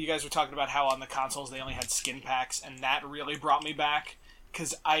talking about how on the consoles they only had skin packs, and that really brought me back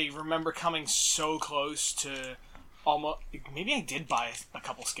because I remember coming so close to almost maybe I did buy a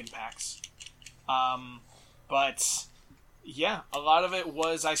couple skin packs, but yeah, a lot of it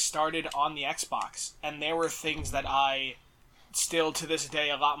was I started on the Xbox, and there were things that I still to this day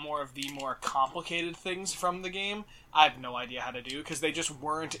a lot more of the more complicated things from the game I have no idea how to do because they just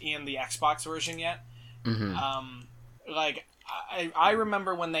weren't in the Xbox version yet. I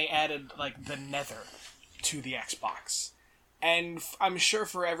remember when they added like the Nether to the Xbox, And I'm sure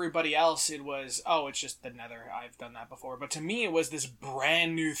for everybody else it was, oh, it's just the Nether. I've done that before. But to me, it was this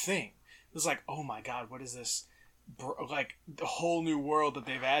brand new thing. It was like, oh my god, what is this? Like, the whole new world that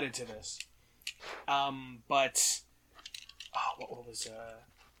they've added to this. But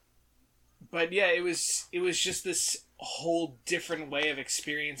yeah, it was just this whole different way of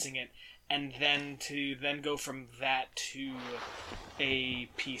experiencing it, and then to go from that to a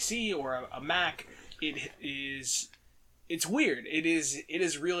PC or a Mac, it's weird. It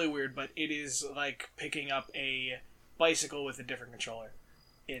is really weird, but it is like picking up a bicycle with a different controller.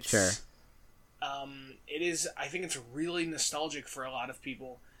 It's Sure. It is. I think it's really nostalgic for a lot of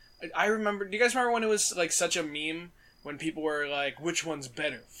people. I remember. Do you guys remember when it was like such a meme when people were like, "Which one's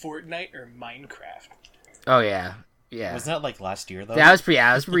better, Fortnite or Minecraft?" Oh yeah, yeah. Wasn't that like last year though? That was pretty.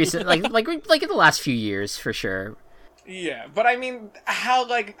 Yeah, it was recent. like in the last few years for sure. Yeah, but I mean, how,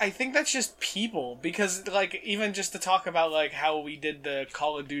 like, I think that's just people, because, like, even just to talk about, like, how we did the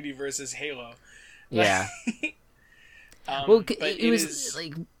Call of Duty versus Halo. Yeah. Well, it was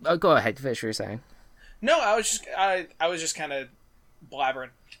like. Oh, go ahead, finish what you're saying. No, I was just kind of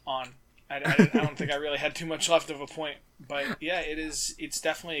blabbering on. I don't think I really had too much left of a point, but yeah, it's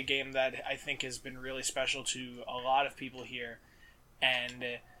definitely a game that I think has been really special to a lot of people here,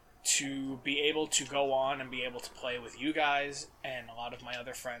 and to be able to go on and be able to play with you guys and a lot of my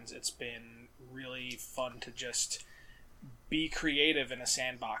other friends, it's been really fun to just be creative in a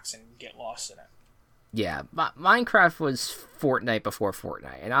sandbox and get lost in it. Yeah, Minecraft was Fortnite before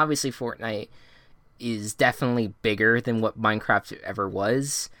Fortnite, and obviously Fortnite is definitely bigger than what Minecraft ever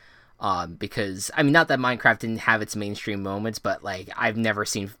was. Because, I mean, not that Minecraft didn't have its mainstream moments, but, like, I've never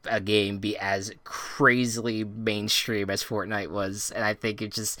seen a game be as crazily mainstream as Fortnite was, and I think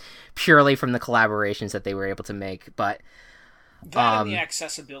it's just purely from the collaborations that they were able to make, but... That and the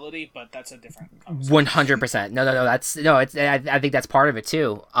accessibility, but that's a different conversation. 100%. I think that's part of it,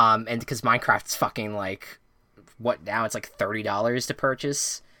 too. And because Minecraft's fucking, like, what now? It's like $30 to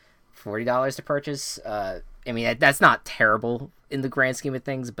purchase? $40 to purchase? I mean, that's not terrible in the grand scheme of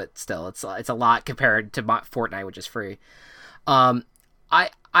things, but still, it's a lot compared to Fortnite, which is free. I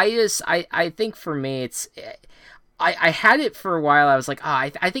think for me, I had it for a while. I was like,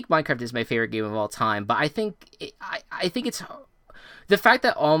 I think Minecraft is my favorite game of all time, but I think it's the fact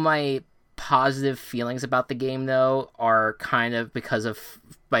that all my positive feelings about the game, though, are kind of because of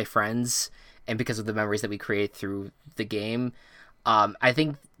my friends and because of the memories that we create through the game. I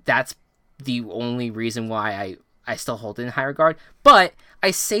think that's the only reason why I still hold it in high regard. But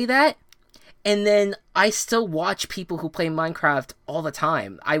I say that, and then I still watch people who play Minecraft all the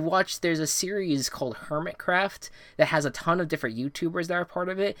time. There's a series called Hermitcraft that has a ton of different YouTubers that are part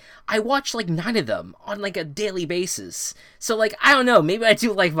of it. I watch like 9 of them on like a daily basis. So like, I don't know, maybe I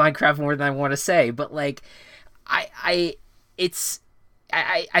do like Minecraft more than I want to say, but like, I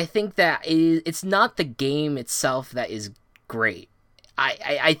think that it's not the game itself that is great.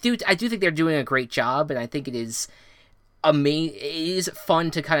 I do think they're doing a great job, and I think it is amazing. It is fun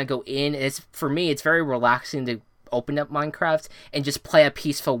to kind of go in. And for me, it's very relaxing to open up Minecraft and just play a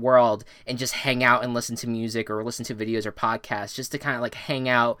peaceful world and just hang out and listen to music or listen to videos or podcasts, just to kind of like hang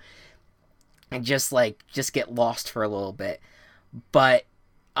out and just get lost for a little bit. But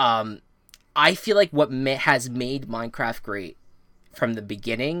I feel like what has made Minecraft great from the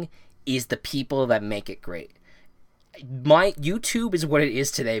beginning is the people that make it great. My YouTube is what it is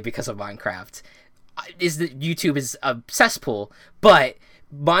today because of Minecraft. YouTube is a cesspool, but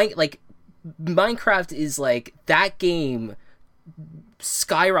Minecraft is like, that game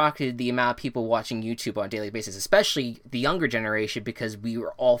skyrocketed the amount of people watching YouTube on a daily basis, especially the younger generation, because we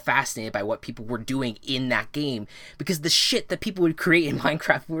were all fascinated by what people were doing in that game, because the shit that people would create in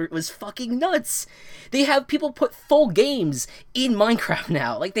Minecraft was fucking nuts. They have people put full games in Minecraft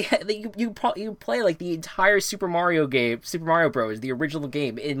now. Like you play like the entire Super Mario Bros, the original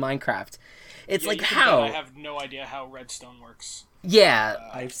game, in Minecraft. It's like, how? I have no idea how redstone works. Yeah.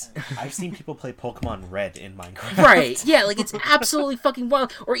 I've seen people play Pokemon Red in Minecraft. Right. Yeah, like, it's absolutely fucking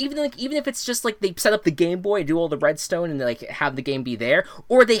wild. Or even if it's just like they set up the Game Boy and do all the redstone and like have the game be there,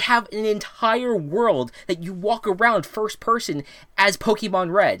 or they have an entire world that you walk around first person as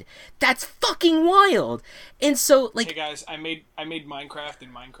Pokemon Red. That's fucking wild. And so, like, hey guys, I made Minecraft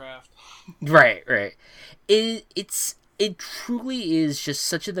in Minecraft. Right. It truly is just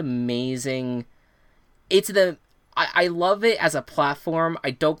such an amazing... I love it as a platform.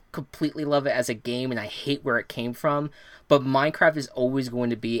 I don't completely love it as a game, and I hate where it came from. But Minecraft is always going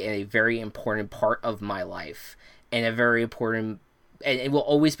to be a very important part of my life, and a very important and it will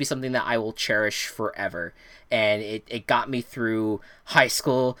always be something that I will cherish forever. And it got me through high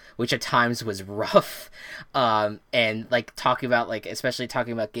school, which at times was rough. And like especially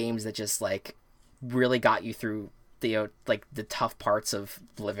talking about games that just like really got you through the like the tough parts of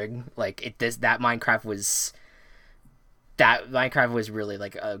living. Like that Minecraft was really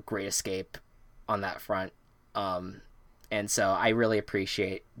like a great escape on that front. And so I really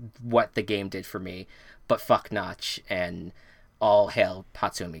appreciate what the game did for me. But fuck Notch and all hail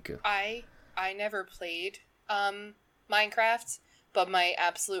Hatsune Miku. I never played Minecraft, but my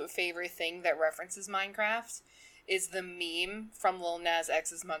absolute favorite thing that references Minecraft is the meme from Lil Nas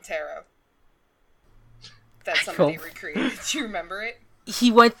X's Montero that somebody recreated. Do you remember it?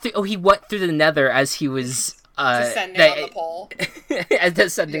 He went through the Nether as he was descending on the pole. As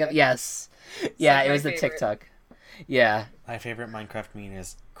descending up, yes. Yeah, it was the TikTok. Yeah. My favorite Minecraft meme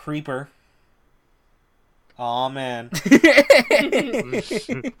is Creeper. Aw, man.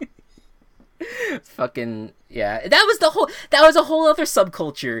 Fucking yeah, that was a whole other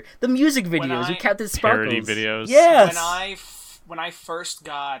subculture. The music videos, you Captain Sparkles parody videos. Yes. When I first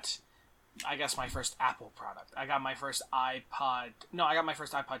got, I guess my first Apple product, I got my first iPod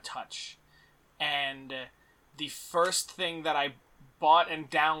Touch, and the first thing that I bought and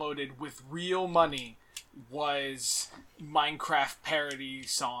downloaded with real money was Minecraft parody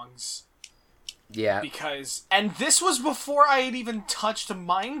songs. Yeah. And this was before I had even touched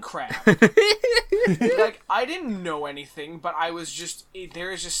Minecraft. Like, I didn't know anything, but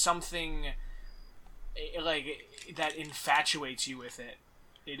there is just something, like, that infatuates you with it.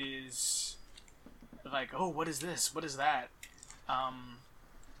 It is, like, oh, what is this? What is that?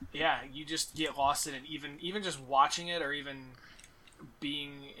 Yeah, you just get lost in it, even just watching it, or even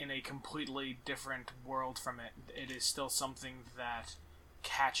being in a completely different world from it. It is still something that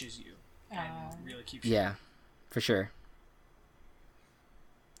catches you. And really keeps you. Yeah, for sure.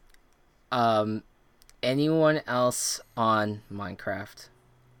 Anyone else on Minecraft?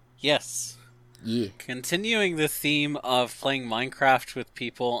 Yes. Yeah. Continuing the theme of playing Minecraft with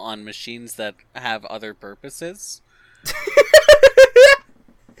people on machines that have other purposes.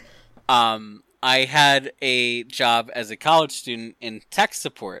 I had a job as a college student in tech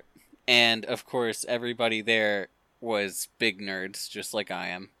support, and of course everybody there was big nerds, just like I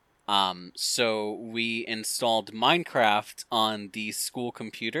am. So we installed Minecraft on the school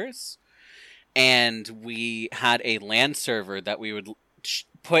computers, and we had a LAN server that we would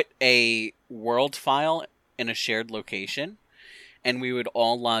put a world file in a shared location, and we would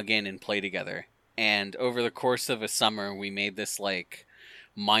all log in and play together. And over the course of a summer, we made this, like,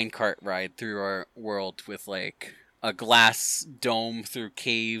 minecart ride through our world with, like, a glass dome through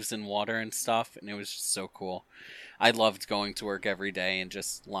caves and water and stuff, and it was just so cool. I loved going to work every day and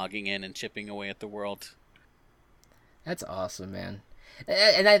just logging in and chipping away at the world. That's awesome, man.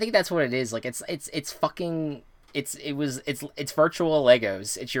 And I think that's what it is. Like it's fucking it's virtual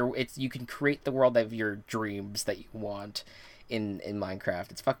Legos. You can create the world of your dreams that you want in Minecraft.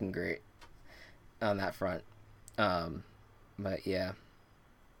 It's fucking great on that front. But yeah.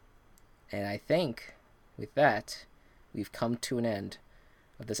 And I think with that, we've come to an end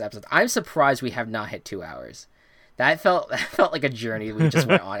of this episode. I'm surprised we have not hit 2 hours. That felt like a journey we just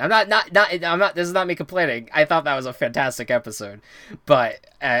went on. I'm not. This is not me complaining. I thought that was a fantastic episode, but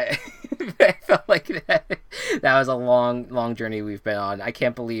I felt like that was a long journey we've been on. I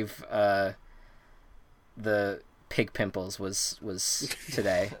can't believe the pig pimples was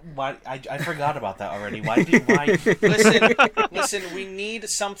today. Why I forgot about that already. Why? Listen. We need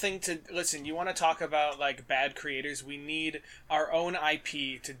something to listen. You want to talk about like bad creators? We need our own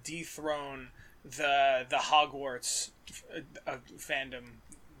IP to dethrone the Hogwarts fandom.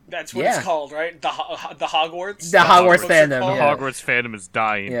 That's what it's called, right? The Hogwarts. The Hogwarts fandom. The Hogwarts fandom is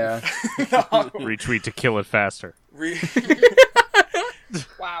dying. Yeah. Retweet to kill it faster.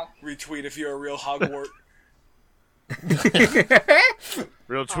 Wow. Retweet if you're a real Hogwart.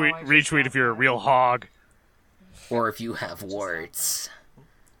 Retweet if you're a real hog. Or if you have warts.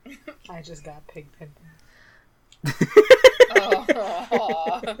 I just got pig pimples.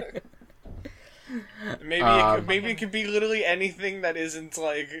 Maybe it could be literally anything that isn't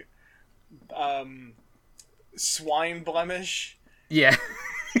like swine blemish. Yeah.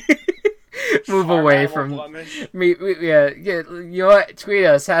 Move away from me. Yeah. You know what? Tweet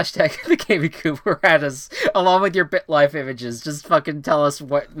us #the Gaming Coop or at us along with your BitLife images. Just fucking tell us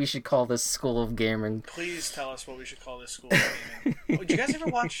what we should call this school of gaming. Please tell us what we should call this school of gaming. Did you guys ever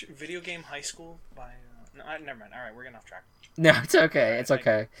watch Video Game High School by? No, never mind. All right, we're getting off track. No, it's okay. It's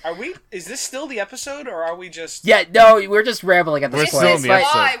okay. Are we? Is this still the episode, or are we just? Yeah, no, we're just rambling at We're this still point. in the but-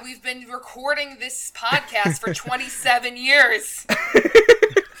 episode. Why we've been recording this podcast for 27 years.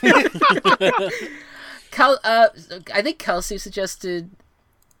 I think Kelsey suggested.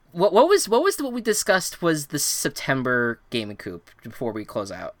 What was what we discussed was the September Gaming Coop before we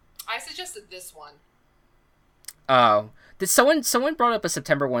close out. I suggested this one. Oh, did someone brought up a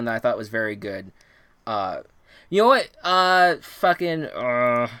September one that I thought was very good. You know what? I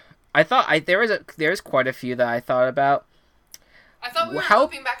thought there's quite a few that I thought about. I thought we were How-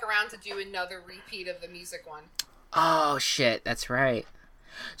 looping back around to do another repeat of the music one. Oh shit, that's right.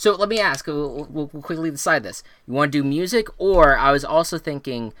 So let me ask. We'll quickly decide this. You want to do music, or I was also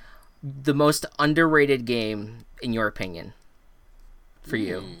thinking the most underrated game in your opinion. For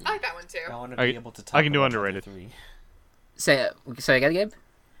you, I like that one too. I want to I- be able to talk I can do about underrated. Mother 3. say again, Gabe.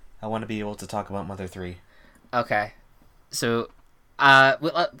 I want to be able to talk about Mother 3. Okay, so you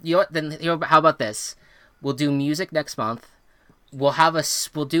know what? Then how about this? We'll do music next month. We'll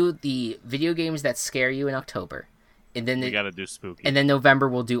do the video games that scare you in October, and then We gotta do spooky. and then November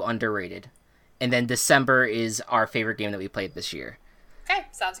we'll do underrated, and then December is our favorite game that we played this year. Okay,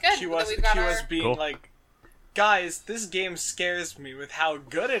 sounds good. She Then was we've got our... being Cool. like, guys, this game scares me with how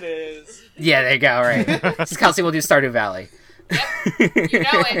good it is. Yeah, there you go. Right, so Kelsey will do Stardew Valley. You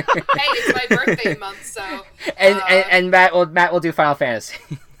know it. Hey, it's my birthday month, so... And Matt will do Final Fantasy.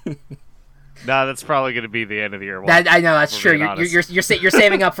 Nah, that's probably gonna be the end of the year one. That I know that's If true. we're being You're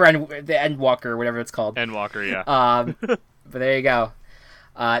saving up for the Endwalker, whatever it's called. Endwalker, yeah. But there you go.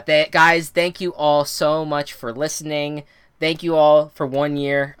 Guys, thank you all so much for listening. Thank you all for 1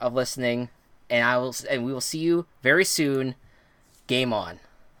 year of listening, and we will see you very soon. Game on.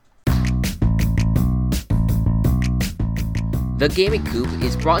 The Gaming Coop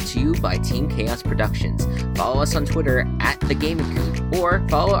is brought to you by Team Chaos Productions. Follow us on Twitter at The Gaming Coop, or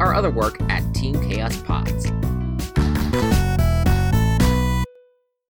follow our other work at Team Chaos Pods.